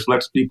virus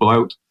lets people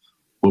out,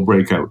 we'll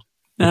break out.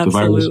 If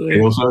Absolutely. the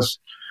virus fails us,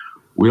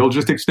 we'll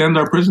just extend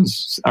our prison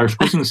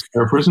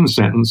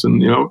sentence and,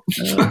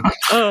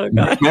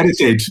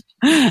 meditate.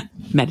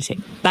 Meditate.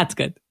 That's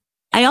good.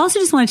 I also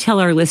just want to tell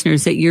our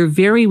listeners that you're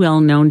very well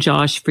known,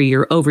 Josh, for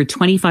your over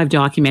 25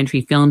 documentary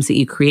films that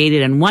you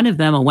created. And one of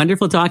them, a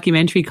wonderful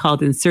documentary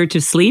called In Search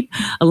of Sleep,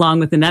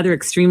 along with another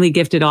extremely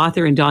gifted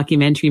author and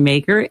documentary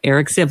maker,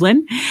 Eric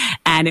Sivlin.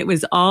 And it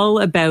was all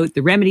about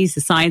the remedies,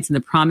 the science, and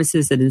the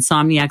promises that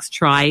insomniacs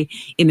try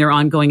in their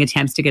ongoing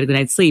attempts to get a good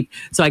night's sleep.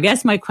 So I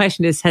guess my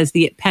question is, has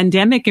the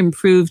pandemic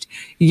improved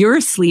your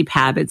sleep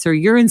habits or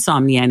your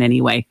insomnia in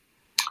any way?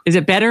 Is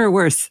it better or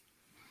worse?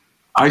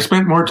 I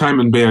spent more time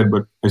in bed,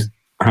 but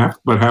half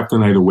the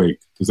night awake.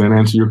 Does that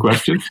answer your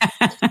question?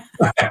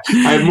 I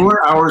had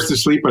more hours to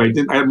sleep, but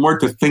I had more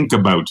to think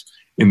about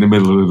in the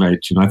middle of the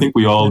night. I think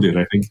we all did.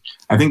 I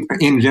think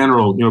in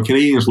general,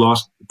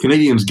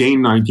 Canadians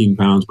gained 19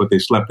 pounds, but they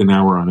slept an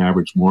hour on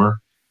average more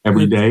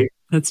every day.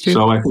 That's true.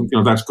 So I think,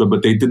 that's good,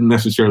 but they didn't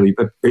necessarily,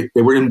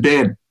 they were in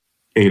bed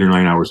 8 or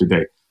 9 hours a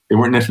day. They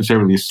weren't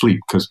necessarily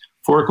asleep because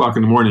 4 o'clock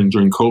in the morning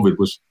during COVID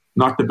was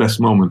not the best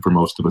moment for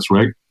most of us,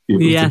 right?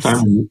 Yes,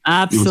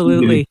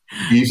 absolutely. It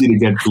was easy to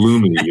get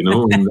gloomy,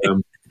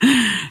 And,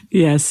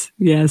 Yes.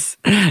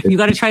 You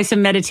got to try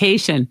some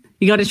meditation.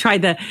 You got to try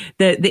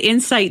the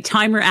Insight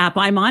timer app.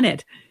 I'm on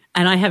it,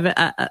 and I have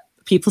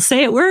people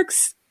say it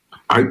works.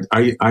 I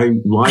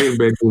lie in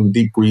bed doing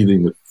deep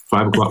breathing at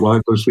 5 o'clock. Well,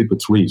 I go to sleep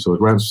at 3, so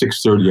at around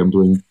 6:30, I'm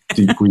doing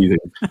deep breathing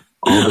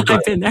all the time.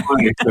 I've been there.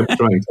 I'm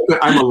trying.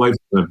 I'm a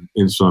lifetime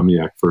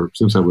insomniac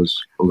since I was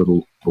a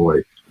little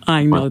boy.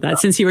 I know that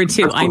since you were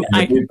 2. I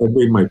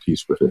made my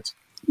peace with it.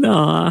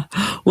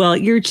 Well,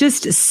 you're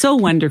just so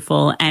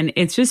wonderful, and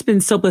it's just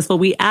been so blissful.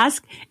 We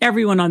ask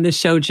everyone on this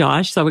show,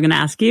 Josh, so we're going to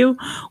ask you,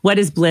 what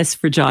is bliss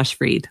for Josh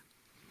Freed?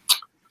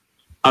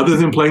 Other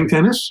than playing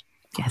tennis?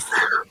 Yes.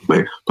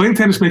 Playing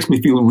tennis makes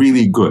me feel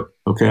really good,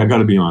 okay? I got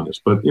to be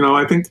honest. But,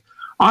 I think,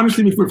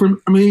 honestly, for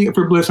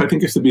bliss, I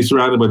think it's to be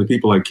surrounded by the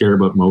people I care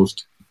about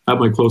most, have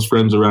my close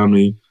friends around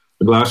me,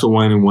 a glass of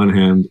wine in one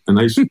hand, a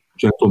nice,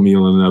 gentle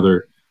meal in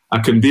another, a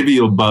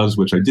convivial buzz,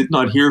 which I did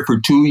not hear for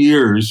 2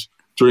 years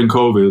during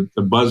COVID,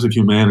 the buzz of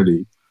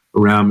humanity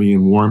around me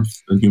and warmth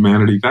and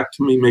humanity. That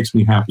to me makes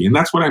me happy. And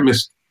that's what I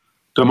missed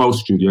the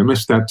most, Judy. I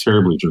missed that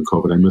terribly during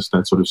COVID. I missed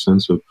that sort of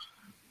sense of,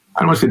 I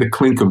don't want to say the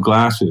clink of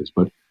glasses,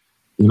 but,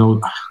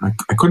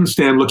 I couldn't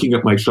stand looking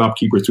at my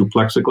shopkeeper through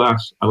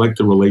plexiglass. I like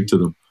to relate to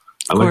them.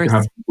 I like to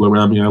have people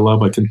around me I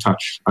love, I can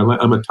touch.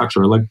 I'm a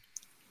toucher. I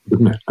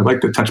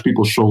like to touch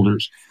people's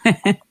shoulders.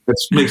 That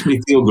makes me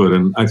feel good.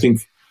 And I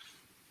think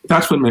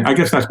I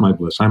guess that's my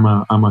bliss. I'm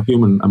a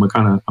human. I'm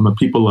a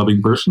people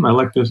loving person. I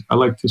like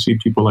to see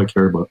people I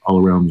care about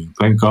all around me.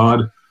 Thank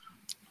God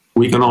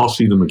we can all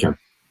see them again.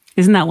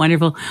 Isn't that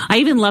wonderful? I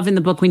even love in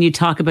the book when you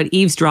talk about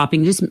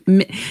eavesdropping, just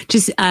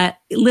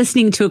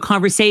listening to a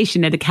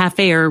conversation at a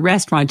cafe or a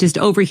restaurant, just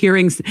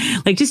overhearing,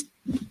 just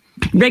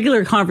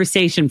regular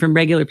conversation from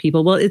regular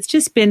people. Well, it's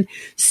just been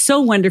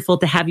so wonderful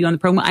to have you on the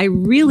program. I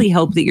really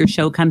hope that your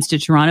show comes to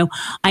Toronto.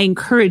 I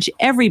encourage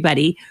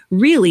everybody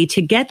really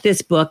to get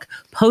this book,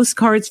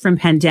 Postcards from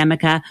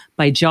Pandemica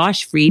by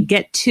Josh Freed.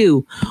 Get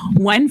 2,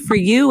 one for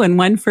you and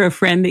one for a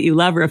friend that you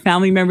love or a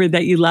family member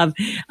that you love,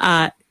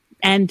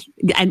 and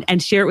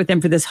share it with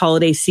them for this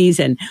holiday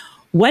season.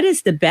 What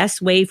is the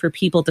best way for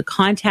people to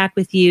contact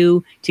with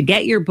you, to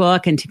get your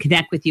book, and to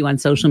connect with you on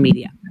social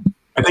media?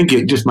 I think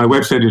my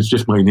website is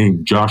just my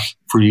name,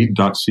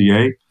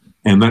 joshfreed.ca.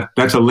 And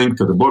that's a link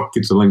to the book.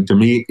 It's a link to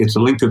me. It's a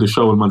link to the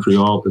show in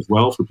Montreal as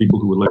well for people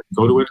who would like to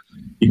go to it.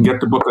 You can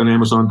get the book on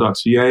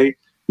Amazon.ca. You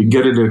can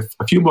get it at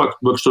a few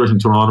bookstores in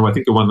Toronto. I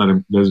think the one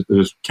that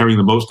is carrying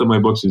the most of my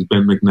books is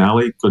Ben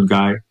McNally, good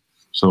guy.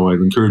 So I'd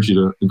encourage you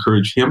to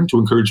encourage him to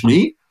encourage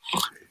me.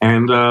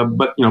 And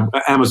but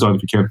Amazon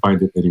if you can't find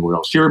it anywhere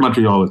else. Here in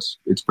Montreal,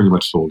 it's pretty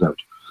much sold out.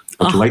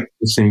 I'd like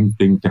the same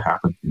thing to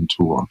happen in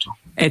Toronto.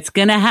 It's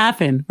going to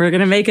happen. We're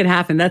going to make it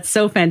happen. That's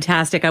so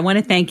fantastic. I want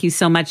to thank you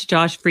so much,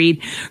 Josh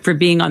Freed, for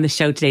being on the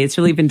show today. It's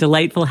really been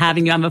delightful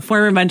having you. I'm a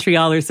former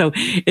Montrealer, so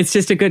it's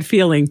just a good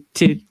feeling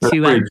to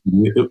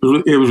it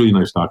was really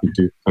nice talking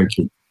to you. Thank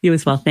you. You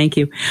as well. Thank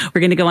you.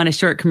 We're going to go on a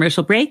short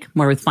commercial break.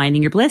 More with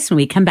Finding Your Bliss when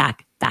we come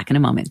back. Back in a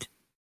moment.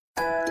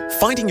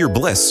 Finding Your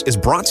Bliss is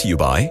brought to you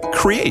by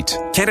Create,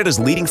 Canada's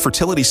leading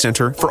fertility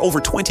centre for over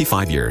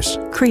 25 years.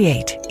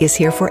 Create is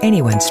here for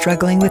anyone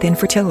struggling with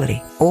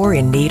infertility or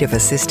in need of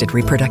assisted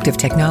reproductive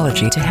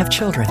technology to have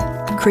children.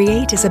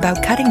 Create is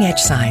about cutting-edge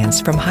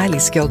science from highly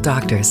skilled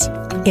doctors.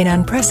 In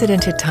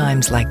unprecedented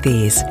times like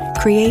these,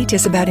 Create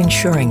is about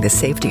ensuring the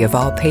safety of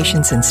all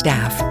patients and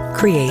staff.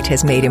 Create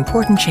has made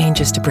important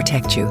changes to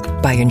protect you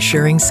by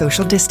ensuring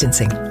social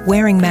distancing,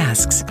 wearing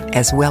masks,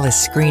 as well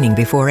as screening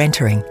before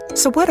entering.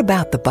 So what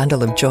about the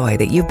bundle of joy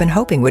that you've been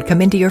hoping would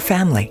come into your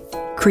family?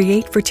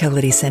 Create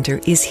Fertility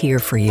Center is here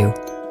for you.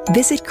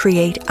 Visit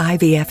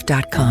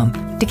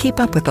createivf.com to keep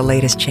up with the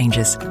latest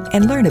changes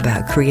and learn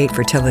about Create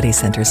Fertility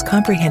Center's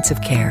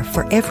comprehensive care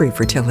for every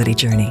fertility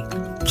journey.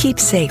 Keep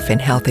safe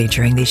and healthy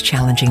during these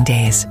challenging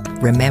days,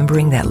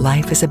 remembering that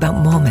life is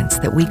about moments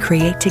that we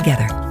create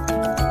together.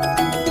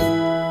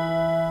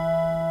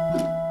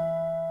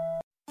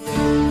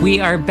 We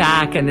are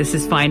back, and this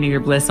is Finding Your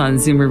Bliss on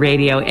Zoomer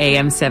Radio,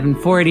 AM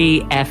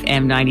 740,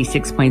 FM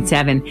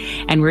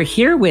 96.7. And we're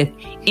here with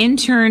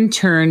intern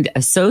turned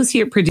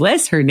associate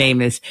producer. Her name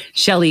is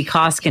Shelley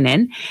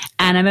Koskinen.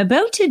 And I'm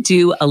about to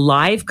do a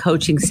live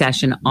coaching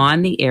session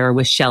on the air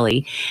with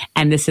Shelley.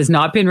 And this has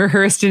not been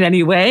rehearsed in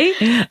any way.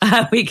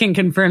 We can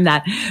confirm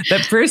that.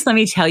 But first, let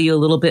me tell you a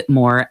little bit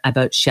more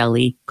about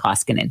Shelley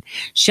Koskinen.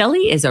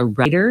 Shelley is a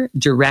writer,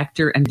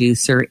 director, and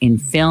producer in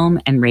film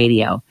and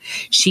radio.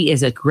 She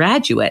is a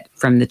graduate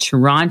from the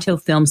Toronto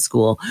Film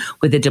School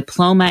with a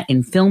diploma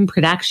in film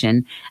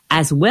production,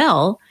 as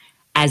well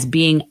as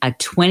being a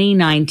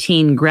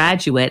 2019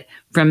 graduate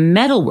from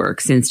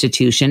Metalworks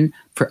Institution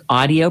for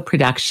audio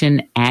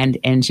production and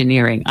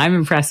engineering. I'm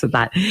impressed with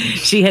that.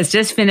 She has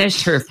just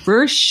finished her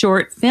first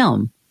short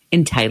film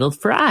entitled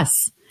For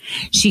Us.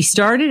 She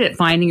started at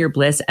Finding Your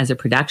Bliss as a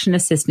production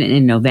assistant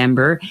in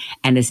November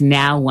and is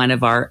now one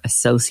of our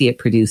associate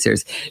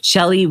producers.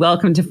 Shelley,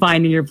 welcome to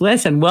Finding Your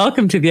Bliss and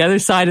welcome to the other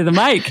side of the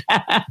mic.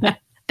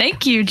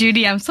 Thank you,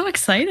 Judy. I'm so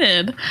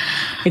excited.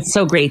 It's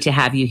so great to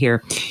have you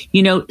here.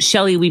 You know,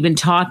 Shelley, we've been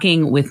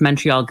talking with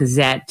Montreal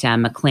Gazette,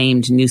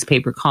 acclaimed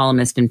newspaper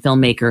columnist and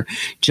filmmaker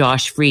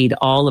Josh Freed,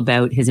 all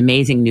about his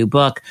amazing new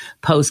book,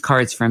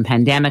 Postcards from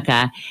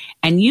Pandemica.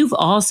 And you've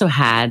also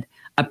had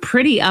a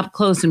pretty up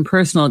close and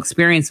personal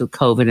experience with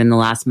COVID in the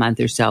last month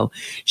or so.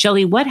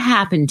 Shelley, what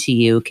happened to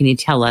you? Can you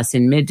tell us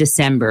in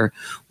mid-December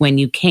when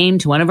you came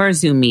to one of our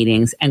Zoom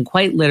meetings and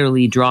quite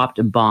literally dropped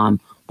a bomb?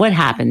 What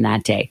happened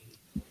that day?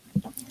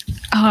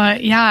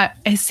 Yeah,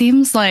 it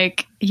seems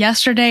like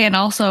yesterday and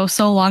also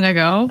so long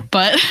ago,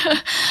 but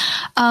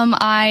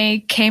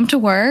I came to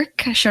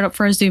work, showed up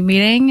for a Zoom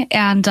meeting,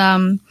 and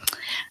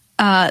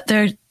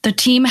the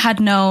team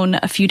had known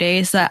a few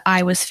days that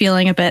I was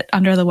feeling a bit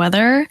under the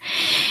weather.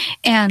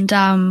 And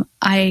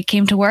I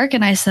came to work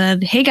and I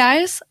said, hey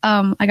guys,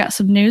 I got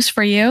some news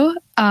for you.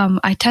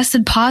 I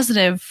tested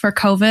positive for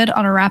COVID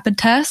on a rapid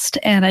test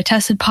and I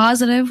tested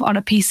positive on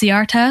a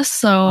PCR test.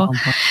 So,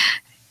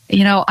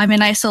 you know, I'm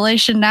in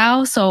isolation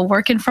now, so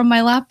working from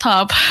my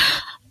laptop.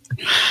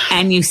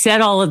 And you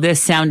said all of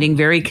this sounding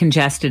very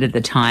congested at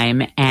the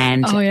time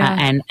and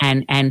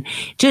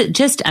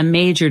just a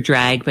major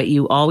drag, but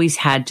you always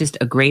had just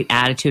a great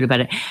attitude about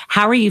it.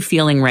 How are you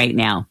feeling right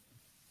now?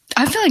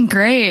 I'm feeling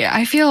great.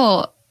 I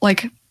feel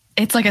like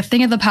it's like a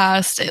thing of the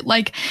past.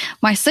 Like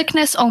my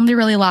sickness only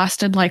really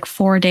lasted like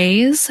 4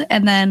 days.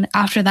 And then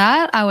after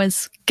that, I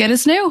was good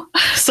as new.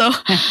 So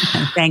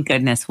thank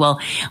goodness.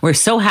 Well, we're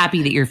so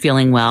happy that you're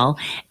feeling well.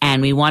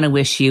 And we want to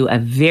wish you a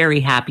very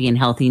happy and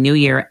healthy new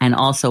year. And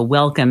also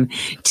welcome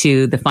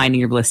to the Finding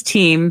Your Bliss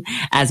team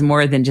as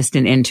more than just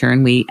an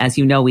intern. We, as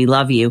you know, we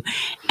love you.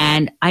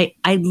 And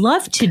I'd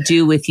love to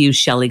do with you,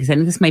 Shelley, because I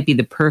think this might be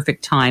the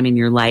perfect time in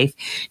your life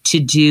to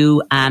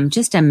do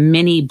just a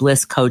mini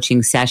bliss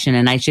coaching session.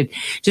 And I should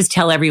just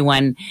tell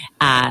everyone,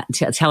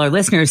 tell our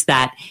listeners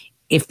that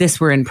if this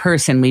were in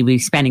person, we'd be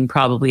spending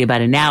probably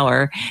about an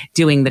hour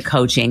doing the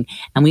coaching.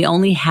 And we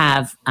only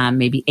have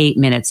maybe 8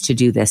 minutes to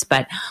do this.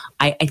 But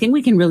I think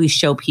we can really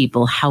show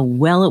people how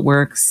well it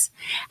works,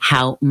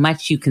 how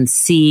much you can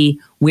see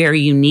where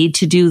you need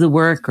to do the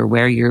work or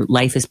where your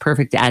life is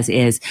perfect as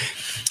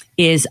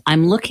is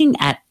I'm looking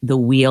at the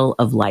wheel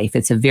of life.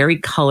 It's a very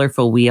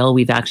colorful wheel.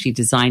 We've actually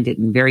designed it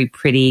in very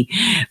pretty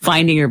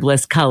Finding Your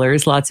Bliss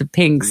colors, lots of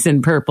pinks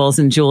and purples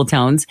and jewel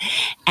tones.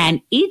 And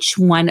each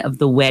one of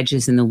the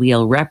wedges in the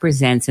wheel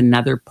represents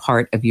another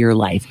part of your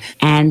life.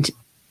 And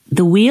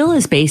the wheel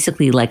is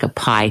basically like a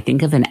pie.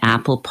 Think of an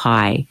apple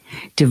pie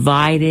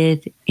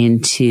divided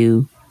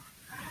into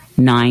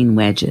 9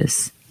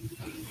 wedges.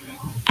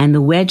 And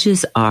the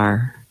wedges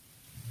are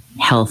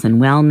health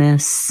and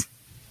wellness,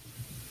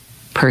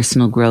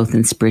 personal growth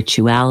and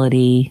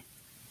spirituality,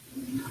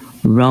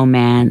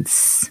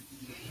 romance,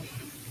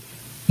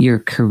 your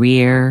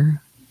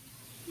career,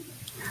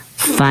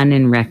 fun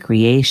and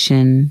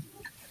recreation,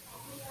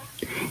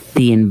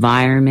 the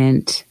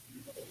environment,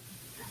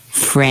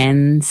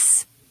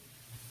 friends,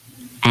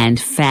 and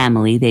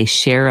family. They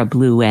share a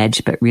blue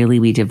wedge, but really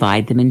we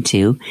divide them in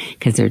two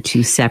because they're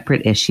two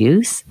separate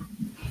issues.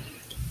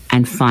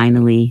 And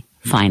finally,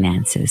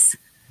 finances.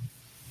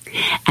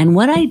 And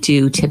what I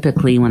do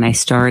typically when I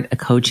start a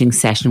coaching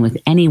session with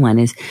anyone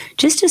is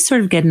just to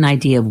sort of get an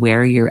idea of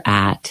where you're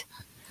at.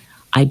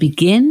 I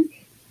begin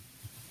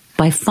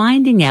by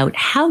finding out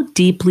how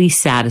deeply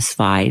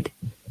satisfied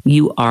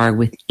you are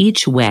with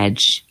each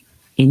wedge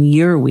in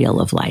your wheel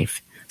of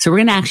life. So we're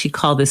going to actually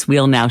call this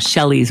wheel now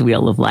Shelley's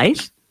Wheel of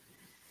Life.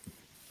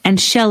 And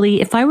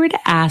Shelley, if I were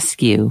to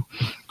ask you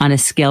on a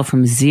scale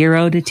from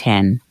 0 to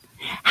 10,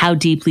 how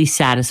deeply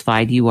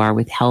satisfied you are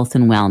with health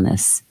and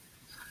wellness,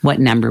 what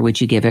number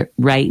would you give it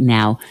right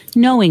now,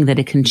 knowing that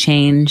it can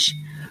change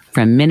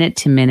from minute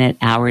to minute,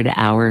 hour to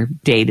hour,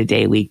 day to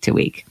day, week to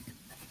week?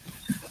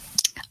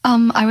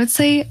 I would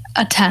say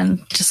a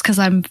 10, just because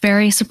I'm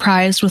very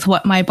surprised with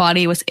what my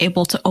body was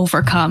able to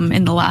overcome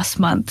in the last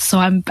month. So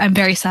I'm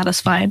very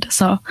satisfied.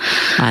 So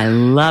I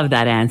love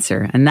that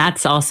answer. And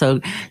that's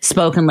also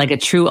spoken like a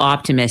true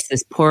optimist.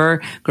 This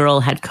poor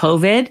girl had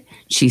COVID.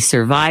 She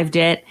survived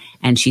it.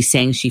 And she's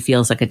saying she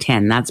feels like a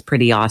 10. That's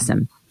pretty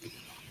awesome.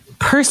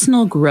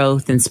 Personal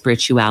growth and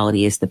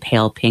spirituality is the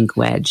pale pink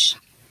wedge.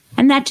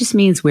 And that just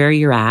means where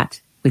you're at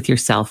with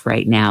yourself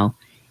right now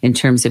in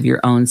terms of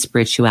your own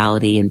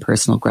spirituality and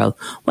personal growth.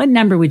 What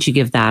number would you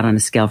give that on a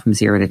scale from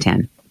 0 to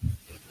 10?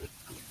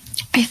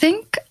 I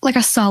think like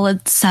a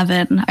solid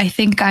 7. I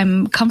think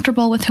I'm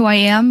comfortable with who I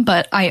am,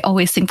 but I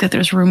always think that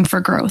there's room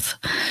for growth.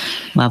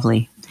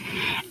 Lovely.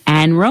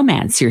 And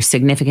romance, your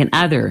significant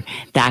other.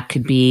 That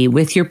could be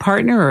with your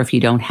partner, or if you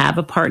don't have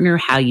a partner,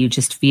 how you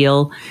just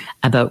feel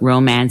about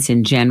romance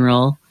in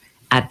general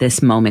at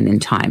this moment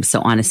in time.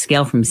 So on a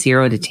scale from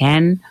 0 to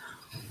 10,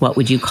 what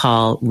would you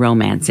call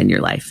romance in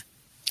your life?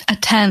 A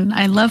 10.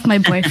 I love my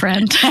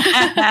boyfriend.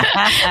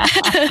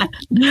 I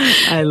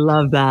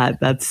love that.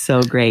 That's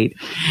so great.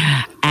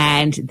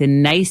 And the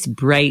nice,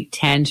 bright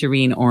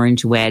tangerine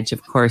orange wedge,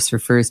 of course,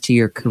 refers to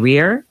your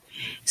career.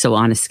 So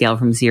on a scale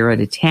from 0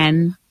 to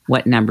 10,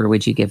 what number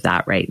would you give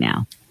that right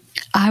now?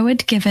 I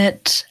would give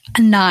it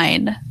a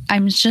 9.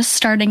 I'm just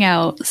starting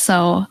out,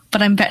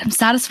 but I'm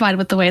satisfied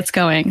with the way it's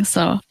going.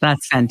 So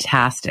that's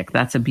fantastic.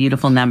 That's a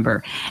beautiful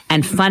number.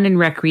 And fun and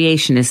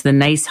recreation is the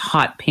nice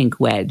hot pink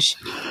wedge.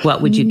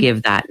 What would you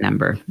give that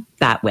number,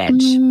 that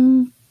wedge?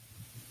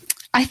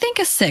 I think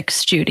a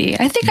 6, Judy.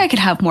 I think I could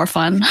have more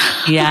fun.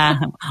 Yeah.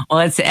 Well,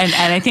 and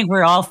I think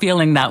we're all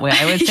feeling that way.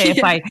 I would say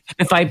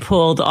if I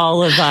pulled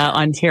all of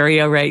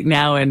Ontario right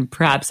now and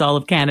perhaps all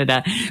of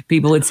Canada,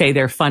 people would say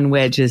their fun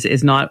wedge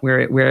is not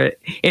where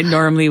it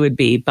normally would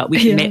be, but we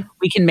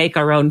can make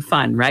our own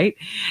fun, right?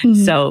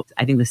 Mm-hmm. So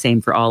I think the same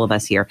for all of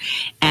us here.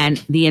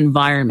 And the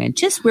environment,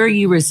 just where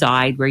you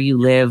reside, where you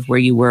live, where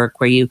you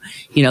work, where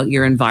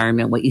your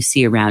environment, what you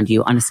see around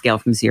you on a scale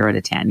from 0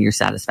 to 10, your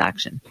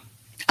satisfaction.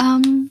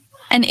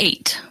 An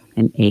 8.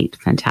 An 8.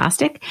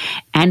 Fantastic.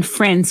 And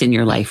friends in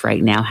your life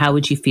right now. How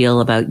would you feel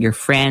about your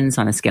friends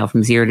on a scale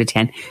from 0 to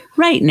 10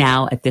 right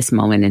now at this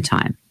moment in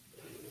time?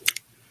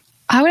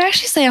 I would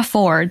actually say a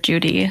 4,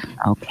 Judy.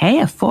 Okay,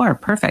 a 4.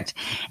 Perfect.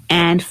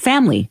 And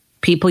family,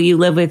 people you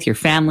live with, your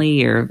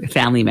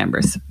family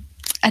members.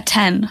 A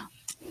 10.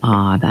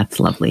 Ah, that's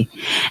lovely.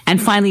 And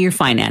finally, your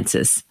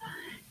finances.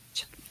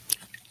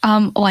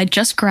 Well, I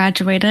just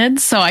graduated,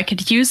 so I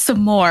could use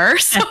some more.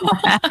 So,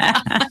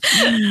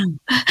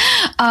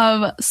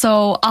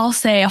 so I'll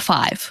say a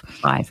 5.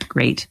 5,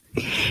 great.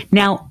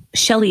 Now,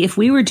 Shelley, if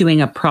we were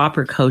doing a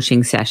proper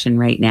coaching session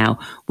right now,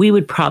 we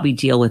would probably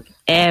deal with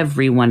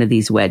every one of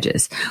these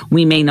wedges.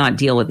 We may not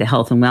deal with the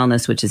health and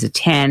wellness, which is a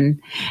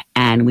 10,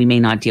 and we may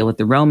not deal with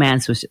the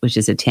romance, which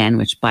is a 10,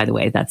 which, by the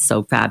way, that's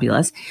so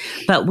fabulous.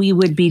 But we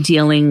would be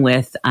dealing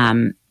with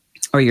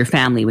or your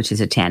family, which is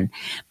a 10.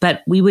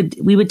 But we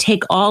would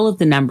take all of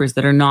the numbers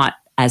that are not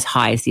as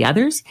high as the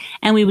others,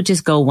 and we would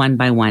just go one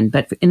by one.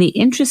 But in the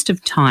interest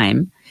of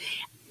time,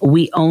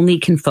 we only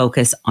can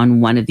focus on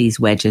one of these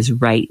wedges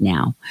right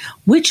now.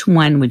 Which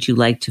one would you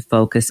like to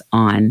focus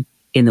on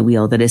in the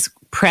wheel that is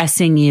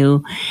pressing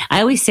you?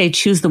 I always say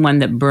choose the one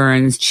that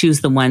burns,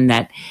 choose the one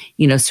that,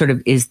 sort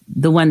of is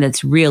the one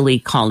that's really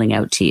calling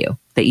out to you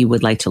that you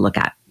would like to look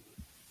at.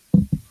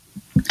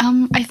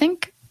 I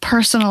think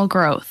personal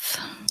growth.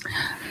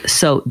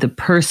 So the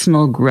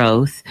personal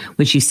growth,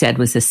 which you said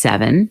was a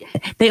 7,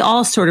 they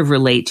all sort of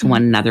relate to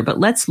one another, but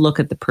let's look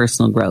at the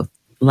personal growth.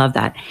 Love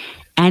that.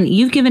 And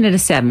you've given it a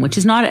 7, which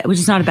is not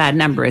a bad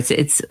number.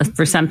 It's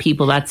for some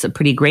people, that's a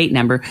pretty great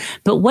number.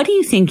 But what do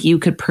you think you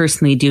could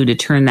personally do to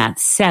turn that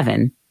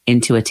 7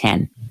 into a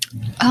 10?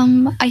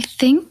 I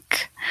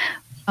think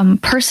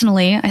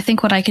personally, I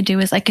think what I could do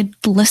is I could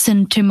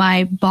listen to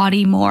my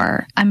body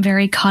more. I'm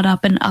very caught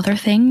up in other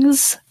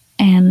things.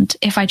 And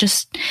if I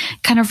just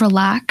kind of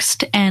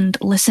relaxed and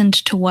listened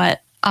to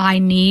what I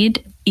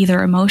need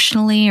either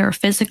emotionally or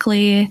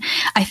physically,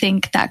 I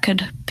think that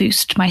could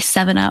boost my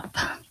 7-Up.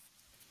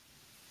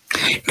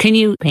 Can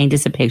you paint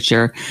us a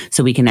picture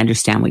so we can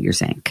understand what you're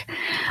saying?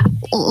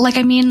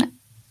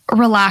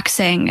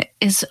 Relaxing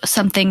is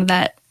something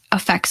that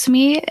affects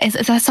me.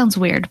 That sounds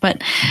weird,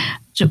 but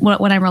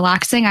when I'm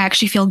relaxing, I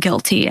actually feel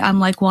guilty. I'm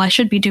like, well, I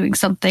should be doing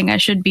something. I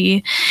should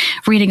be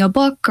reading a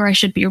book, or I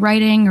should be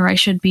writing, or I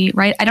should be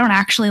I don't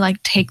actually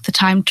take the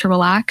time to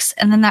relax.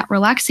 And then that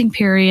relaxing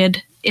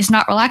period is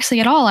not relaxing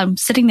at all. I'm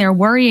sitting there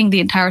worrying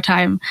the entire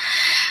time.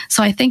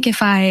 So I think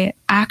if I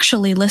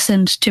actually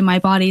listened to my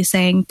body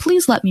saying,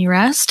 please let me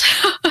rest.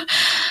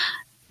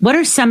 What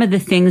are some of the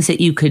things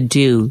that you could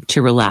do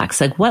to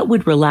relax? Like, what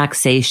would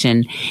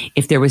relaxation,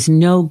 if there was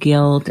no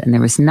guilt and there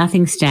was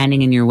nothing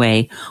standing in your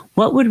way,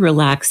 what would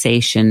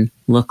relaxation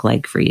look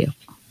like for you?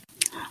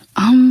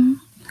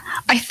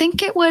 I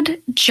think it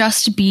would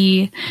just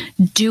be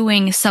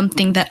doing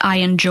something that I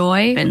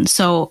enjoy. And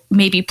so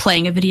maybe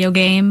playing a video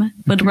game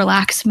would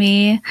relax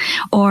me,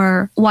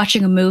 or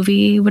watching a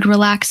movie would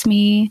relax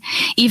me.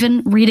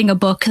 Even reading a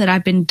book that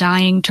I've been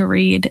dying to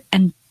read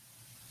and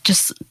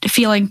just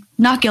feeling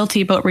not guilty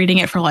about reading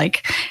it for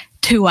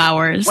 2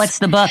 hours. What's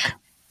the book?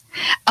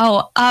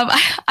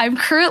 I'm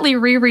currently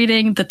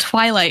rereading the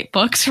Twilight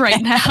books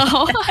right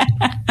now.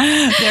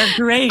 They're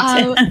great.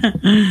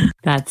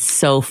 That's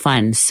so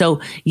fun.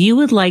 So you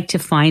would like to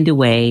find a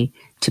way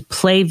to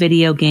play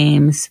video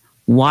games,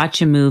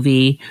 watch a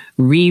movie,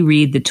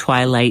 reread the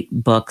Twilight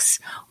books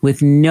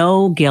with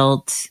no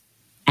guilt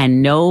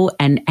and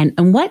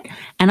and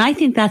I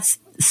think that's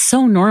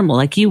so normal.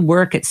 Like, you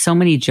work at so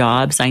many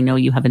jobs. I know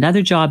you have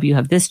another job. You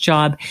have this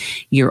job.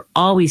 You're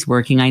always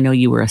working. I know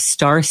you were a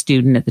star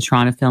student at the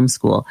Toronto Film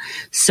School.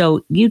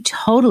 So you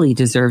totally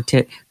deserve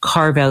to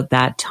carve out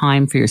that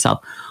time for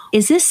yourself.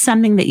 Is this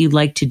something that you'd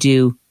like to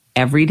do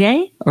every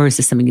day? Or is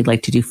this something you'd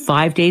like to do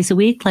 5 days a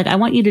week? I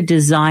want you to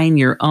design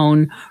your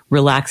own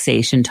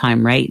relaxation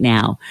time right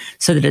now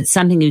so that it's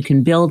something you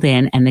can build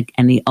in. And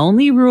the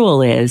only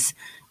rule is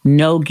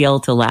no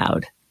guilt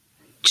allowed.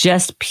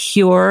 Just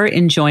pure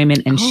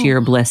enjoyment and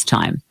sheer bliss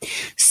time.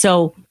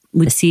 So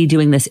we see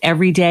doing this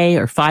every day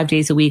or 5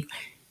 days a week.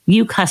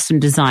 You custom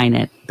design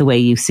it the way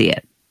you see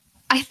it.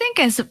 I think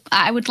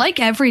I would like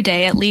every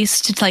day at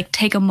least to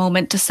take a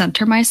moment to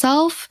center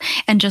myself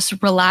and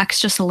just relax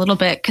just a little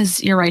bit.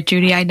 Because you're right,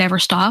 Judy, I never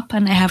stop,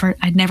 and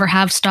I never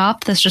have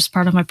stopped. That's just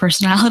part of my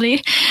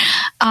personality.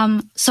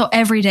 So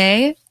every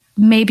day,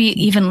 maybe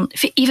even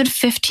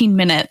 15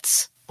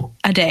 minutes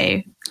a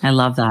day. I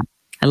love that.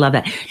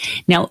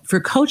 Now, for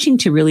coaching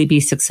to really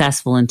be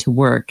successful and to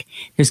work,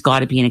 there's got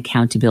to be an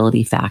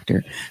accountability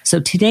factor.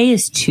 So today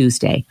is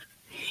Tuesday.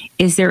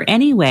 Is there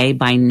any way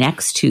by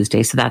next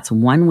Tuesday, so that's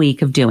 1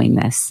 week of doing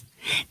this,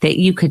 that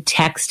you could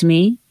text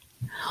me,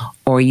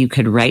 or you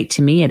could write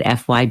to me at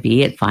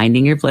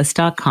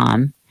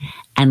fyb@findingyourbliss.com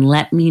and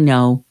let me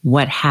know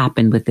what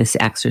happened with this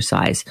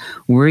exercise?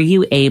 Were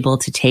you able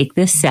to take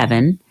this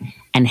 7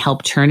 and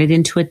help turn it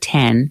into a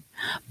 10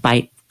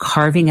 by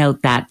carving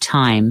out that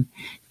time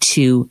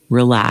to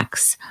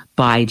relax,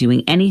 by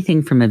doing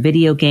anything from a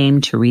video game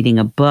to reading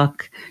a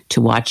book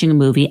to watching a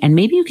movie? And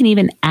maybe you can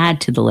even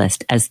add to the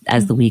list as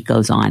the week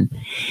goes on.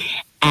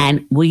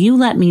 And will you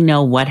let me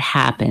know what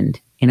happened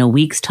in a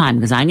week's time?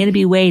 Because I'm going to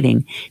be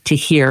waiting to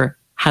hear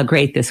how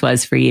great this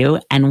was for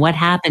you and what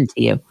happened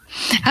to you.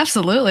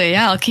 Absolutely.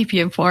 Yeah, I'll keep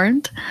you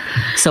informed.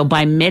 So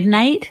by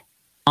midnight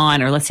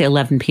on, or let's say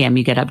 11 p.m.,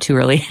 you get up too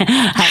early.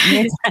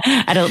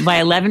 By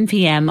 11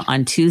 p.m.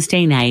 on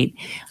Tuesday night,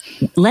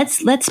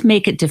 let's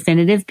make it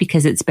definitive,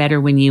 because it's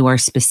better when you are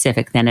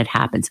specific than it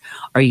happens.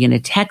 Are you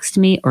going to text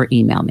me or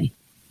email me?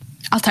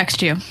 I'll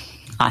text you.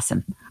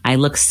 Awesome. I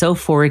look so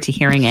forward to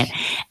hearing it.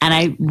 And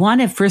I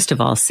want to first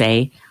of all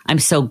say, I'm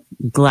so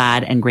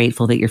glad and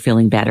grateful that you're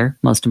feeling better,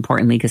 most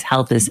importantly, because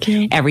health is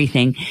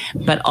everything.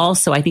 But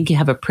also, I think you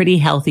have a pretty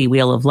healthy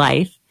wheel of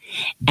life.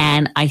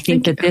 And I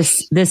think that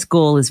this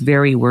goal is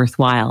very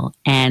worthwhile,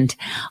 and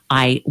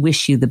I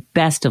wish you the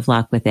best of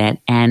luck with it.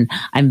 And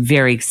I'm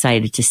very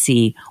excited to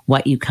see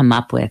what you come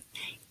up with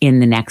in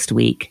the next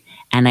week.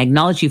 And I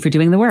acknowledge you for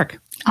doing the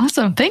work.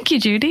 Awesome. Thank you,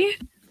 Judy.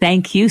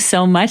 Thank you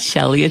so much,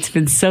 Shelley. It's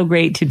been so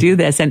great to do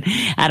this. And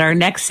at our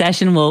next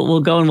session,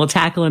 we'll go and we'll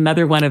tackle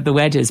another one of the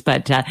wedges.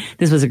 But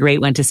this was a great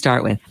one to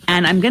start with.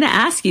 And I'm going to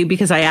ask you,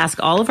 because I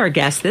ask all of our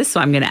guests this, so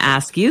I'm going to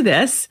ask you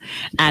this.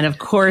 And of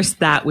course,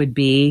 that would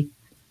be,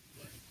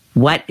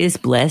 what is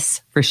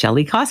bliss for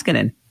Shelley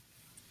Koskinen?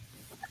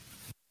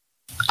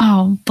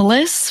 Oh,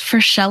 bliss for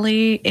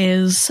Shelley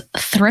is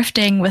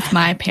thrifting with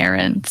my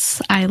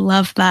parents. I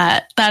love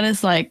that. That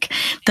is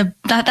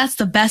that's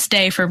the best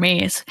day for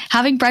me, is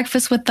having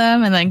breakfast with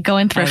them and then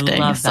going thrifting. I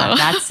love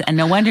that. And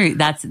no wonder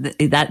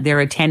that they're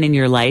a 10 in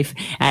your life,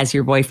 as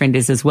your boyfriend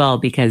is as well,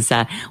 because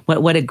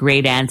what a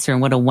great answer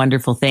and what a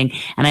wonderful thing.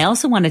 And I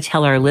also want to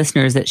tell our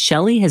listeners that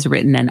Shelley has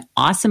written an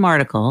awesome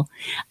article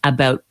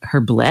about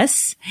her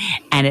bliss,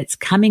 and it's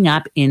coming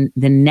up in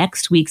the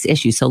next week's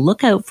issue. So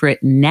look out for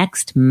it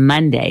next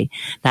Monday. Day.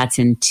 That's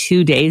in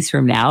 2 days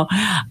from now,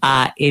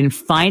 in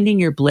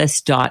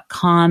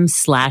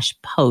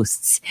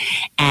findingyourbliss.com/posts.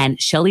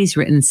 And Shelley's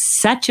written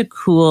such a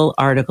cool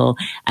article.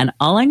 And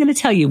all I'm going to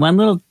tell you, one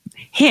little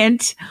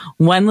hint,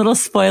 one little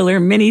spoiler,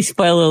 mini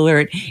spoiler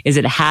alert, is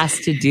it has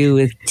to do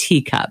with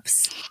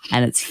teacups.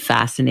 And it's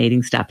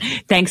fascinating stuff.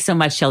 Thanks so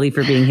much, Shelley,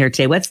 for being here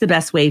today. What's the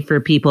best way for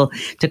people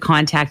to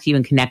contact you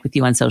and connect with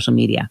you on social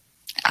media?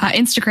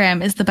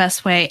 Instagram is the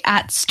best way,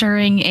 at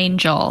Stirring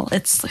Angel.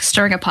 It's like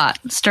stirring a pot,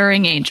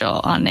 Stirring Angel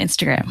on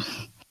Instagram.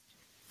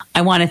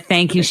 I want to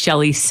thank you,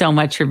 Shelley, so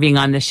much for being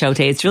on the show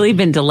today. It's really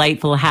been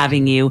delightful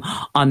having you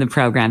on the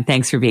program.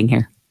 Thanks for being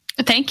here.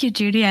 Thank you,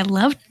 Judy. I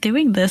loved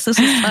doing this. This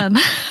was fun.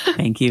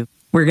 Thank you.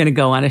 We're going to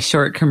go on a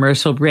short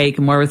commercial break.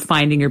 More with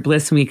Finding Your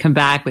Bliss when we come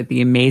back with the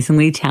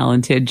amazingly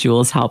talented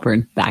Jules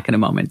Halpern. Back in a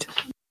moment.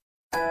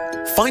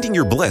 Finding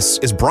Your Bliss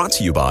is brought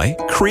to you by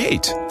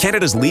Create,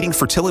 Canada's leading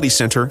fertility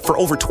centre for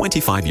over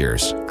 25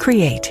 years.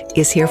 Create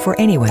is here for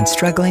anyone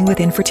struggling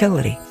with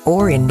infertility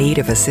or in need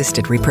of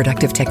assisted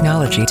reproductive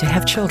technology to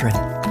have children.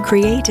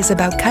 Create is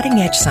about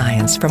cutting-edge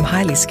science from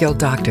highly skilled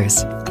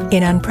doctors.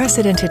 In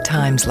unprecedented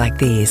times like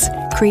these,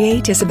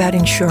 Create is about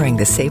ensuring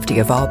the safety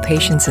of all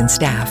patients and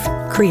staff.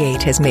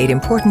 Create has made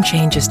important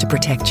changes to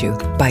protect you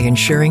by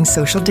ensuring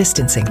social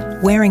distancing,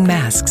 wearing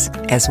masks,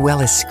 as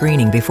well as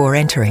screening before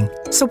entering.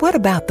 So what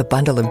about the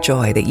bundle of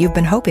joy that you've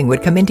been hoping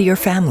would come into your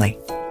family?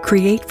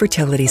 Create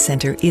Fertility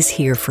Center is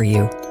here for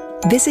you.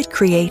 Visit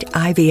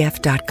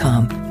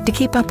createivf.com to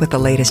keep up with the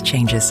latest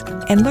changes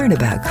and learn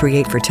about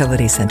Create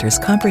Fertility Center's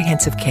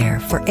comprehensive care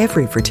for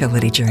every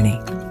fertility journey.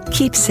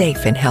 Keep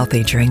safe and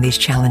healthy during these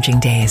challenging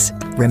days,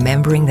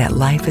 remembering that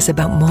life is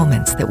about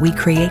moments that we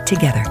create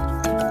together.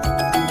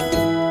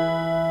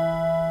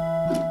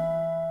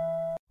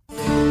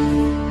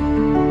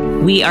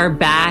 We are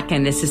back,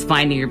 and this is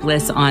Finding Your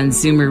Bliss on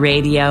Zoomer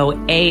Radio,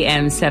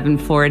 AM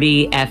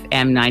 740,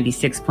 FM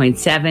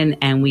 96.7,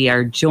 and we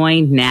are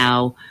joined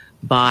now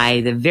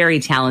by the very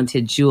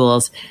talented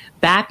Jules.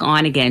 Back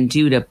on again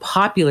due to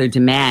popular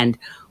demand,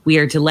 we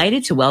are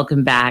delighted to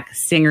welcome back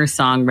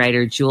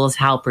singer-songwriter Jules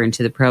Halpern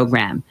to the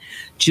program.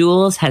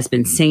 Jules has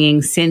been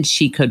singing since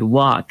she could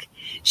walk.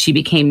 She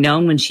became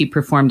known when she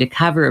performed a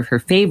cover of her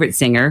favorite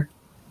singer,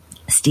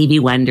 Stevie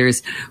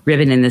Wonder's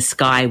Ribbon in the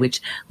Sky,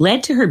 which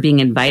led to her being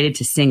invited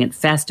to sing at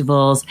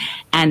festivals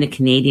and the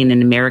Canadian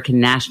and American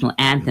national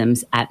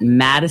anthems at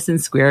Madison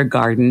Square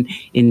Garden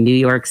in New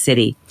York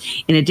City.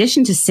 In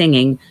addition to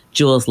singing,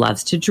 Jules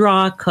loves to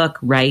draw, cook,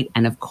 write,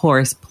 and of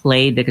course,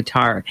 play the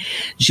guitar.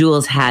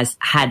 Jules has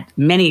had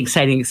many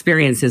exciting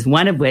experiences,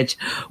 one of which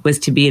was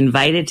to be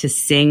invited to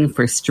sing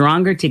for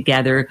Stronger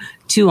Together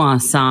Tout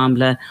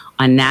Ensemble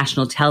on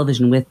national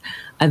television with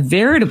a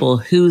veritable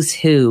who's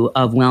who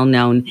of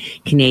well-known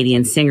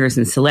Canadian singers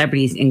and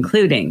celebrities,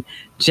 including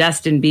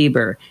Justin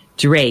Bieber,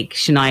 Drake,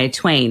 Shania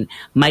Twain,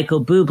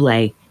 Michael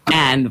Bublé,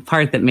 and the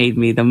part that made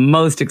me the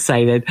most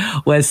excited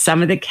was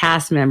some of the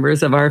cast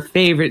members of our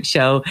favorite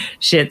show,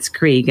 Schitt's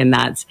Creek. And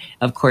that's,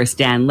 of course,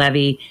 Dan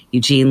Levy,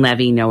 Eugene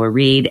Levy, Noah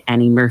Reid,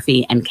 Annie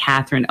Murphy, and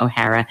Catherine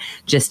O'Hara,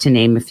 just to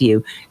name a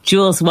few.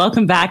 Jules,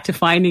 welcome back to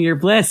Finding Your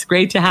Bliss.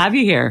 Great to have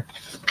you here.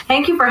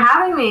 Thank you for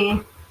having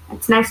me.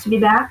 It's nice to be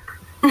back.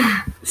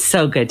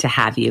 So good to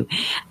have you.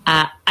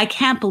 I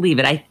can't believe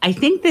it. I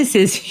think this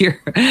is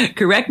your,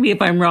 correct me if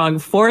I'm wrong,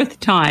 fourth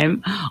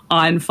time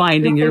on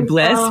Finding Your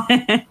Bliss. So.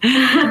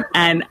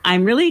 And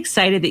I'm really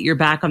excited that you're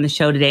back on the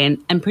show today.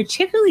 And I'm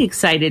particularly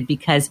excited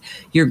because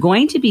you're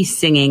going to be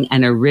singing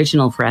an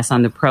original for us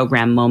on the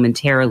program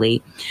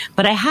momentarily.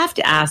 But I have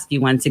to ask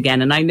you once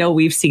again, and I know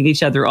we've seen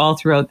each other all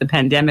throughout the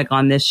pandemic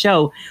on this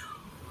show,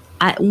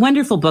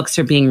 wonderful books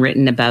are being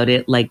written about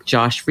it, like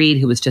Josh Reed,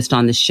 who was just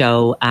on the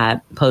show,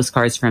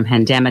 Postcards from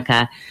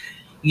Pandemica.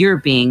 You're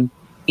being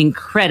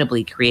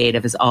incredibly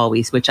creative as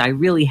always, which I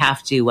really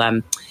have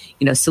to,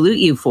 salute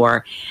you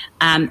for.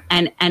 And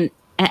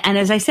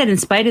as I said, in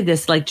spite of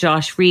this, like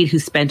Josh Reed, who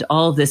spent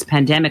all of this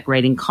pandemic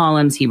writing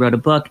columns, he wrote a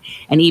book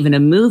and even a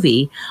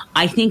movie.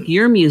 I think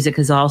your music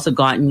has also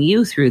gotten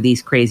you through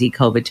these crazy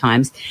COVID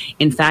times.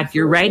 In fact,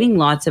 you're writing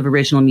lots of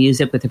original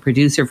music with a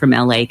producer from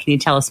LA. Can you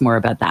tell us more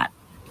about that?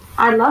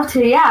 I'd love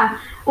to, yeah.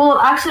 Well,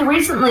 actually,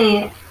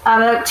 recently,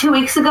 about 2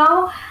 weeks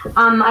ago,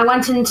 I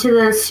went into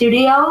the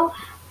studio,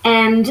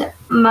 and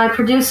my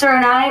producer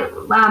and I,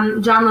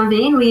 John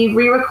Levine, we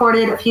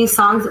re-recorded a few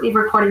songs that we've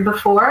recorded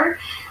before,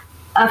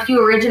 a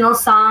few original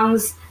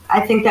songs.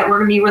 I think that we're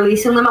going to be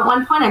releasing them at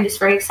one point. I'm just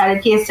very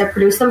excited. He has to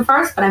produce them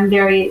first, but I'm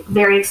very,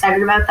 very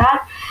excited about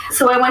that.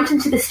 So I went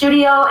into the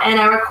studio, and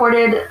I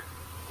re-recorded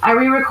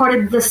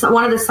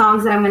one of the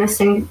songs that I'm going to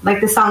sing,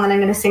 like the song that I'm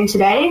going to sing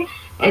today,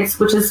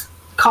 which is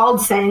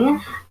called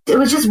Sing. It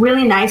was just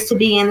really nice to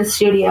be in the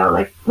studio.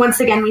 Like, once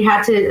again, we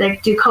had to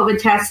do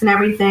COVID tests and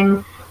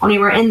everything when we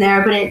were in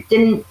there, but it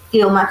didn't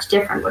feel much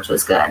different, which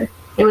was good.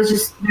 It was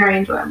just very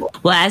enjoyable.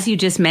 Well, as you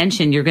just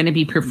mentioned, you're going to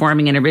be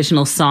performing an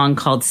original song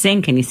called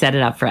Sing. Can you set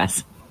it up for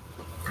us?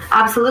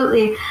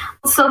 Absolutely.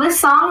 So this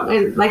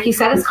song, like you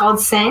said, is called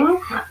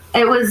Sing.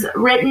 It was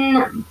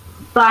written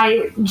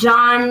by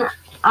John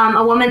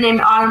a woman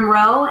named Autumn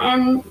Rowe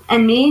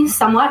and me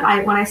somewhat.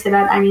 When I say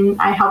that, I mean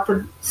I helped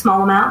a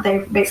small amount. They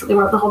basically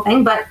wrote the whole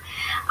thing, but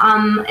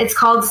it's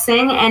called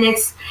Sing, and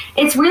it's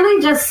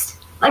really just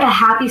like a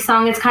happy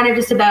song. It's kind of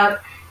just about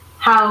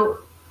how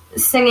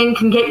singing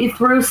can get you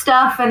through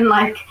stuff, and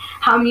like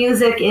how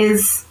music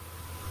is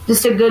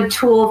just a good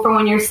tool for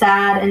when you're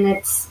sad, and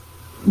it's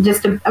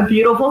just a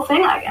beautiful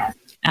thing, I guess.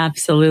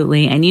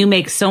 Absolutely. And you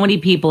make so many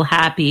people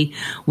happy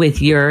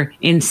with your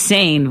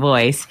insane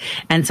voice.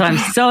 And so I'm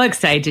so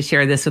excited to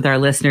share this with our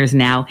listeners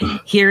now.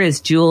 Here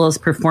is Jules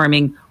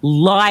performing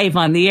live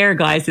on the air,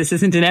 guys. This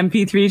isn't an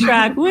MP3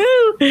 track. Woo!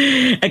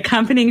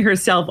 Accompanying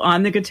herself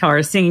on the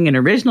guitar, singing an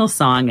original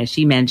song, as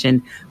she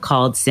mentioned,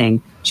 called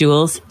Sing.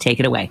 Jules, take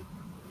it away.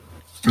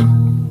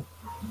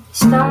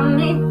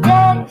 Stormy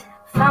days,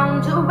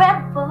 found a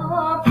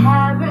rebel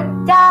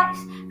paradise.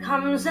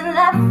 Comes and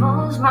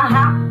levels my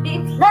happy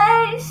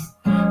place,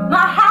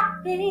 my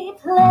happy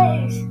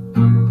place.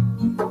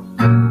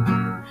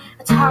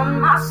 I tell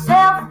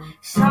myself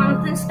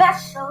something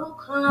special,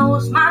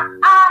 close my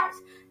eyes,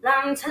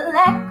 learn to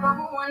let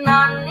go when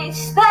I need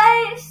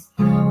space,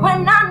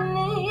 when I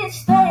need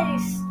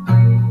space.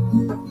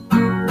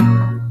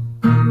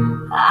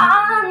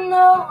 I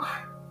know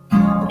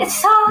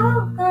it's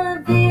all gonna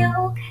be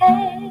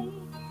okay,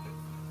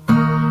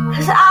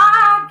 'cause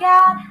I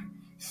got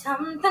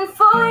something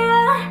for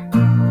you.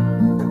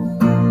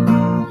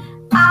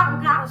 I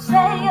don't gotta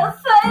say a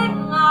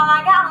thing, all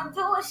I gotta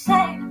do is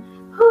say,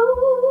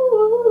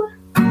 ooh.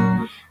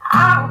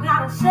 I don't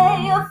gotta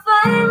say a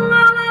thing, all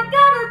I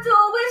gotta do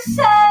is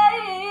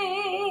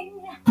say.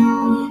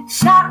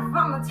 Shout it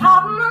from the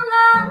top of my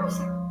lungs,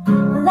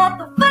 let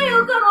the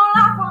feel good all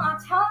out on my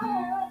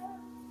tongue.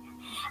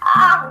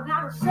 I don't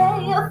gotta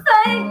say a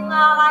thing,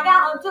 all I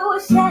gotta do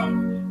is say,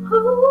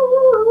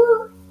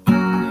 ooh.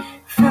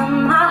 Fill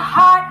my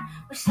heart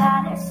with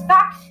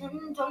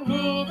satisfaction, don't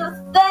need a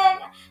thing.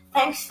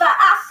 Thanks for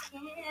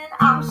asking,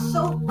 I'm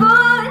so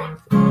good.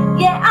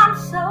 Yeah, I'm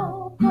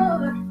so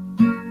good.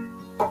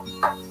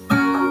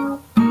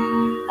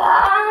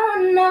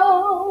 I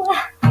know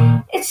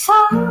it's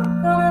all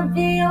gonna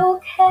be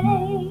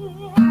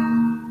okay,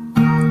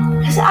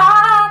 'cause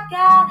I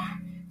got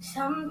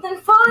something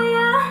for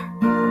you.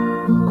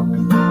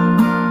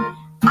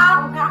 I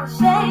don't gotta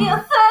say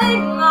a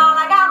thing, all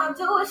I gotta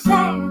do is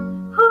say,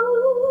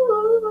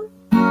 ooh.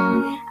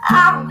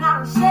 I don't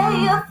gotta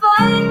say a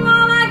thing,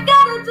 all I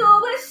gotta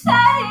do is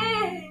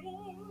say.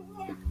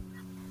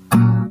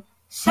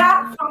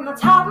 Shout from the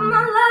top of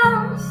my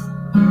lungs,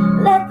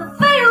 let the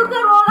feel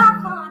good roll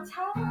off my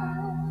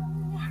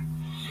tongue.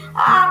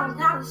 I don't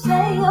gotta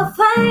say a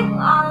thing,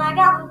 all I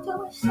gotta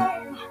do is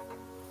say.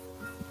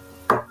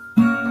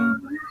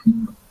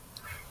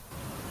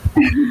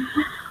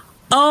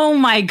 Oh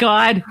my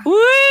God. Woo!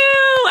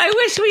 I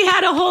wish we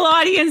had a whole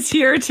audience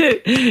here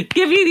to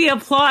give you the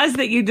applause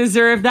that you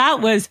deserve. That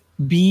was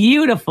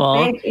beautiful.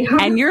 Thank you.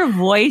 And your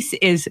voice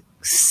is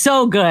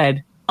so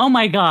good. Oh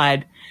my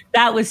God.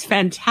 That was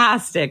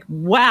fantastic.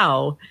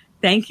 Wow.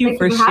 Thank you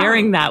for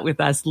sharing that with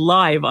us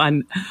live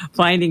on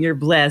Finding Your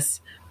Bliss.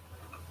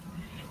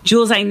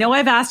 Jules, I know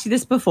I've asked you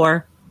this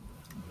before.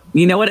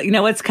 You know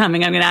what's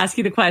coming. I'm going to ask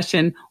you the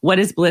question. What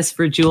is bliss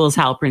for Jules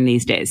Halpern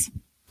these days?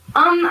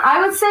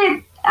 I would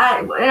say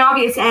an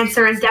obvious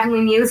answer is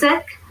definitely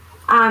music.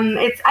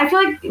 I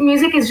feel like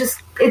music is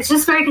just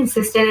very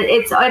consistent.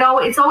 It's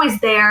always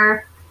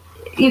there.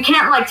 You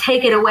can't like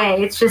take it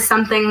away. It's just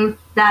something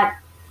that,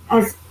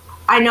 as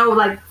I know,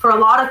 like for a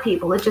lot of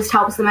people, it just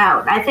helps them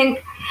out. I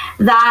think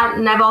that,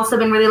 and I've also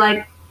been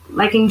really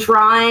liking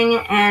drawing,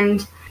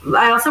 and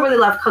I also really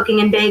love cooking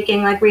and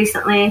baking. Like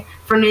recently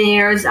for New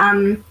Year's,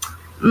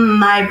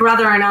 my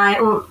brother and I,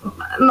 well,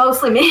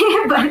 mostly me,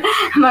 but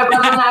my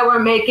brother and I were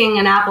making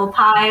an apple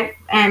pie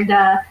and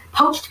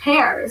poached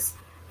pears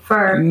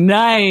for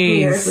nice. New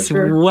Year's,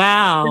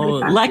 wow.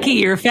 really Lucky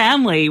your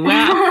family.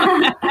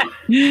 Wow.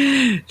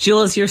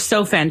 Jules, you're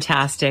so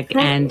fantastic.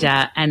 And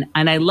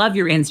I love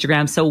your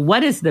Instagram. So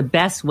what is the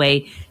best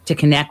way to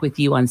connect with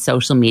you on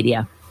social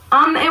media?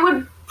 It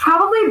would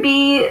probably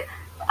be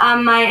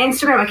my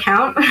Instagram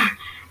account,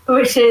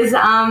 which is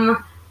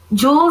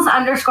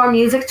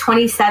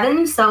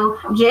Jules_music27. So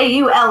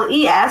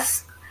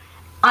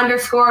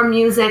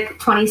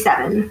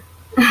JULES_music27.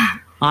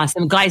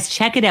 Awesome. Guys,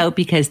 check it out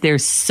because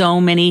there's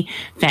so many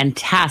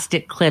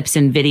fantastic clips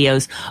and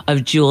videos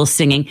of Jules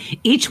singing.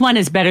 Each one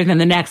is better than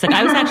the next. Like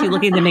I was actually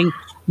looking at them,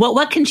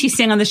 what can she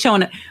sing on the show?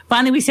 And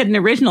finally we said an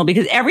original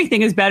because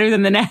everything is better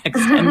than the next.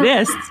 And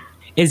this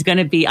is going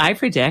to be, I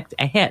predict,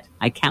 a hit.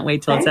 I can't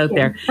wait till it's out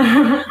there.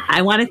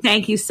 I want to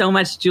thank you so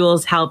much,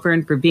 Jules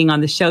Halpern, for being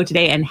on the show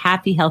today, and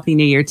happy, healthy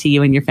New Year to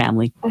you and your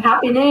family.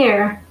 Happy New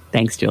Year.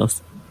 Thanks,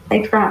 Jules.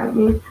 Thanks for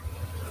having me.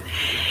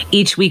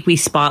 Each week we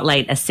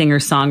spotlight a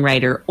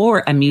singer-songwriter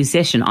or a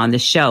musician on the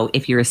show.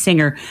 If you're a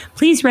singer,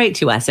 please write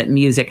to us at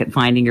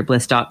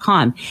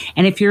music@findingyourbliss.com.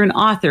 And if you're an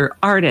author,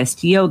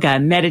 artist, yoga,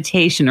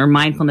 meditation, or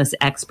mindfulness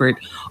expert,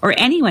 or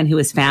anyone who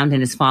has found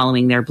and is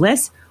following their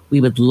bliss,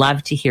 we would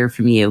love to hear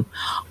from you.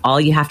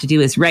 All you have to do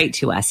is write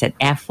to us at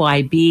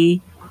FYB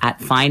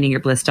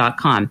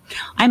findingyourbliss.com.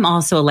 I'm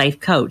also a life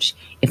coach.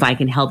 If I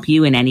can help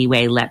you in any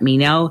way, let me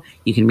know.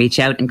 You can reach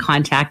out and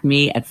contact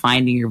me at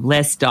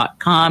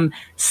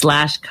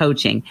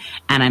findingyourbliss.com/coaching.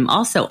 And I'm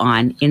also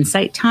on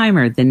Insight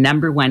Timer, the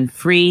 #1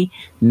 free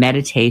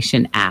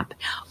meditation app.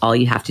 All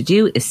you have to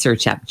do is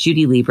search up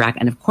Judy Librach.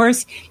 And of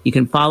course, you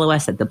can follow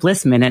us at The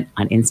Bliss Minute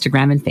on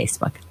Instagram and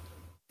Facebook.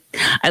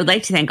 I would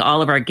like to thank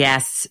all of our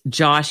guests,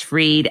 Josh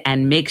Freed,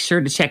 and make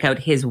sure to check out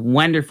his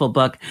wonderful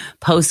book,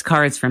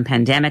 Postcards from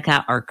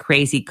Pandemica, Our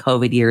Crazy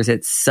COVID Years.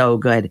 It's so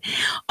good.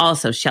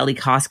 Also, Shelley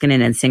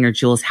Koskinen and singer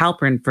Jules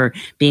Halpern for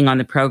being on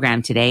the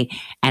program today.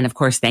 And of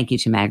course, thank you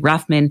to Mag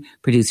Ruffman,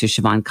 producer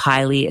Siobhan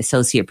Kiley,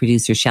 associate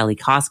producer Shelley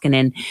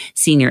Koskinen,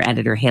 senior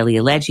editor Haley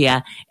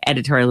Allegia,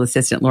 editorial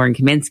assistant Lauren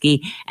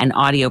Kaminsky, and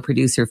audio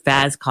producer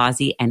Faz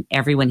Kazi, and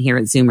everyone here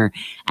at Zoomer.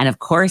 And of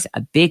course,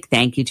 a big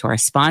thank you to our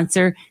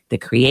sponsor, the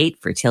Create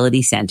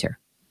Fertility Center.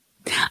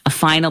 A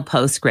final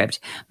postscript.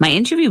 My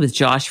interview with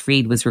Josh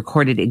Freed was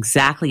recorded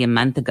exactly a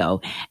month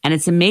ago, and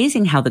it's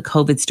amazing how the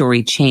COVID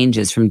story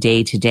changes from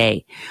day to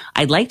day.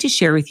 I'd like to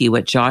share with you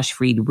what Josh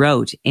Freed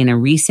wrote in a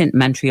recent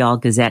Montreal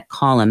Gazette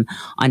column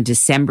on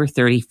December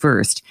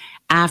 31st,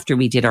 after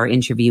we did our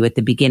interview at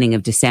the beginning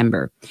of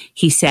December.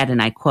 He said,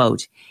 and I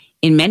quote,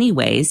 "In many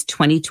ways,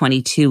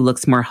 2022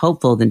 looks more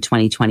hopeful than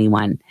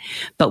 2021,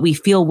 but we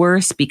feel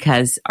worse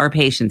because our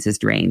patience is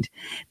drained.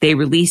 They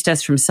released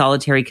us from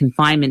solitary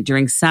confinement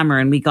during summer,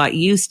 and we got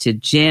used to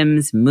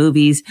gyms,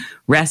 movies,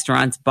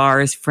 restaurants,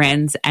 bars,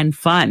 friends, and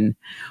fun.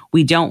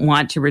 We don't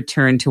want to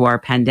return to our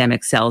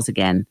pandemic cells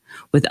again.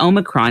 With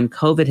Omicron,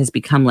 COVID has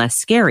become less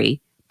scary,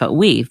 but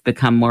we've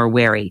become more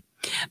wary.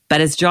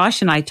 But as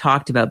Josh and I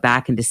talked about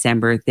back in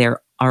December, there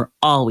are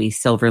always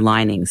silver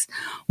linings."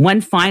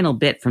 One final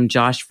bit from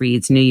Josh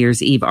Freed's New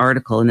Year's Eve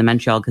article in the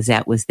Montreal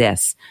Gazette was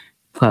this,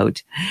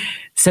 quote,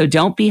 "So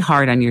don't be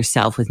hard on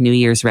yourself with New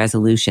Year's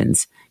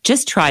resolutions.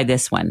 Just try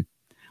this one.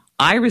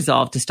 I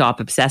resolved to stop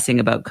obsessing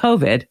about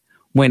COVID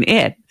when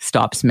it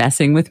stops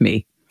messing with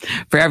me."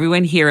 For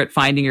everyone here at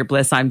Finding Your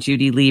Bliss, I'm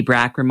Judy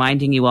Librach,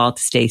 reminding you all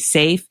to stay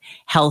safe,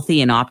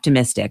 healthy, and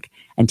optimistic,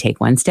 and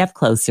take one step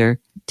closer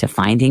to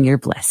finding your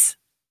bliss.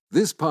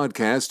 This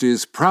podcast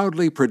is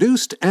proudly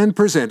produced and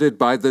presented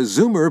by the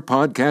Zoomer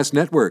Podcast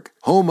Network,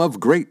 home of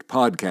great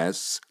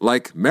podcasts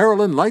like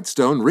Marilyn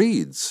Lightstone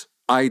Reads,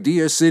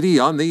 Idea City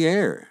on the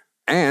Air,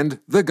 and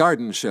The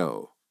Garden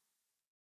Show.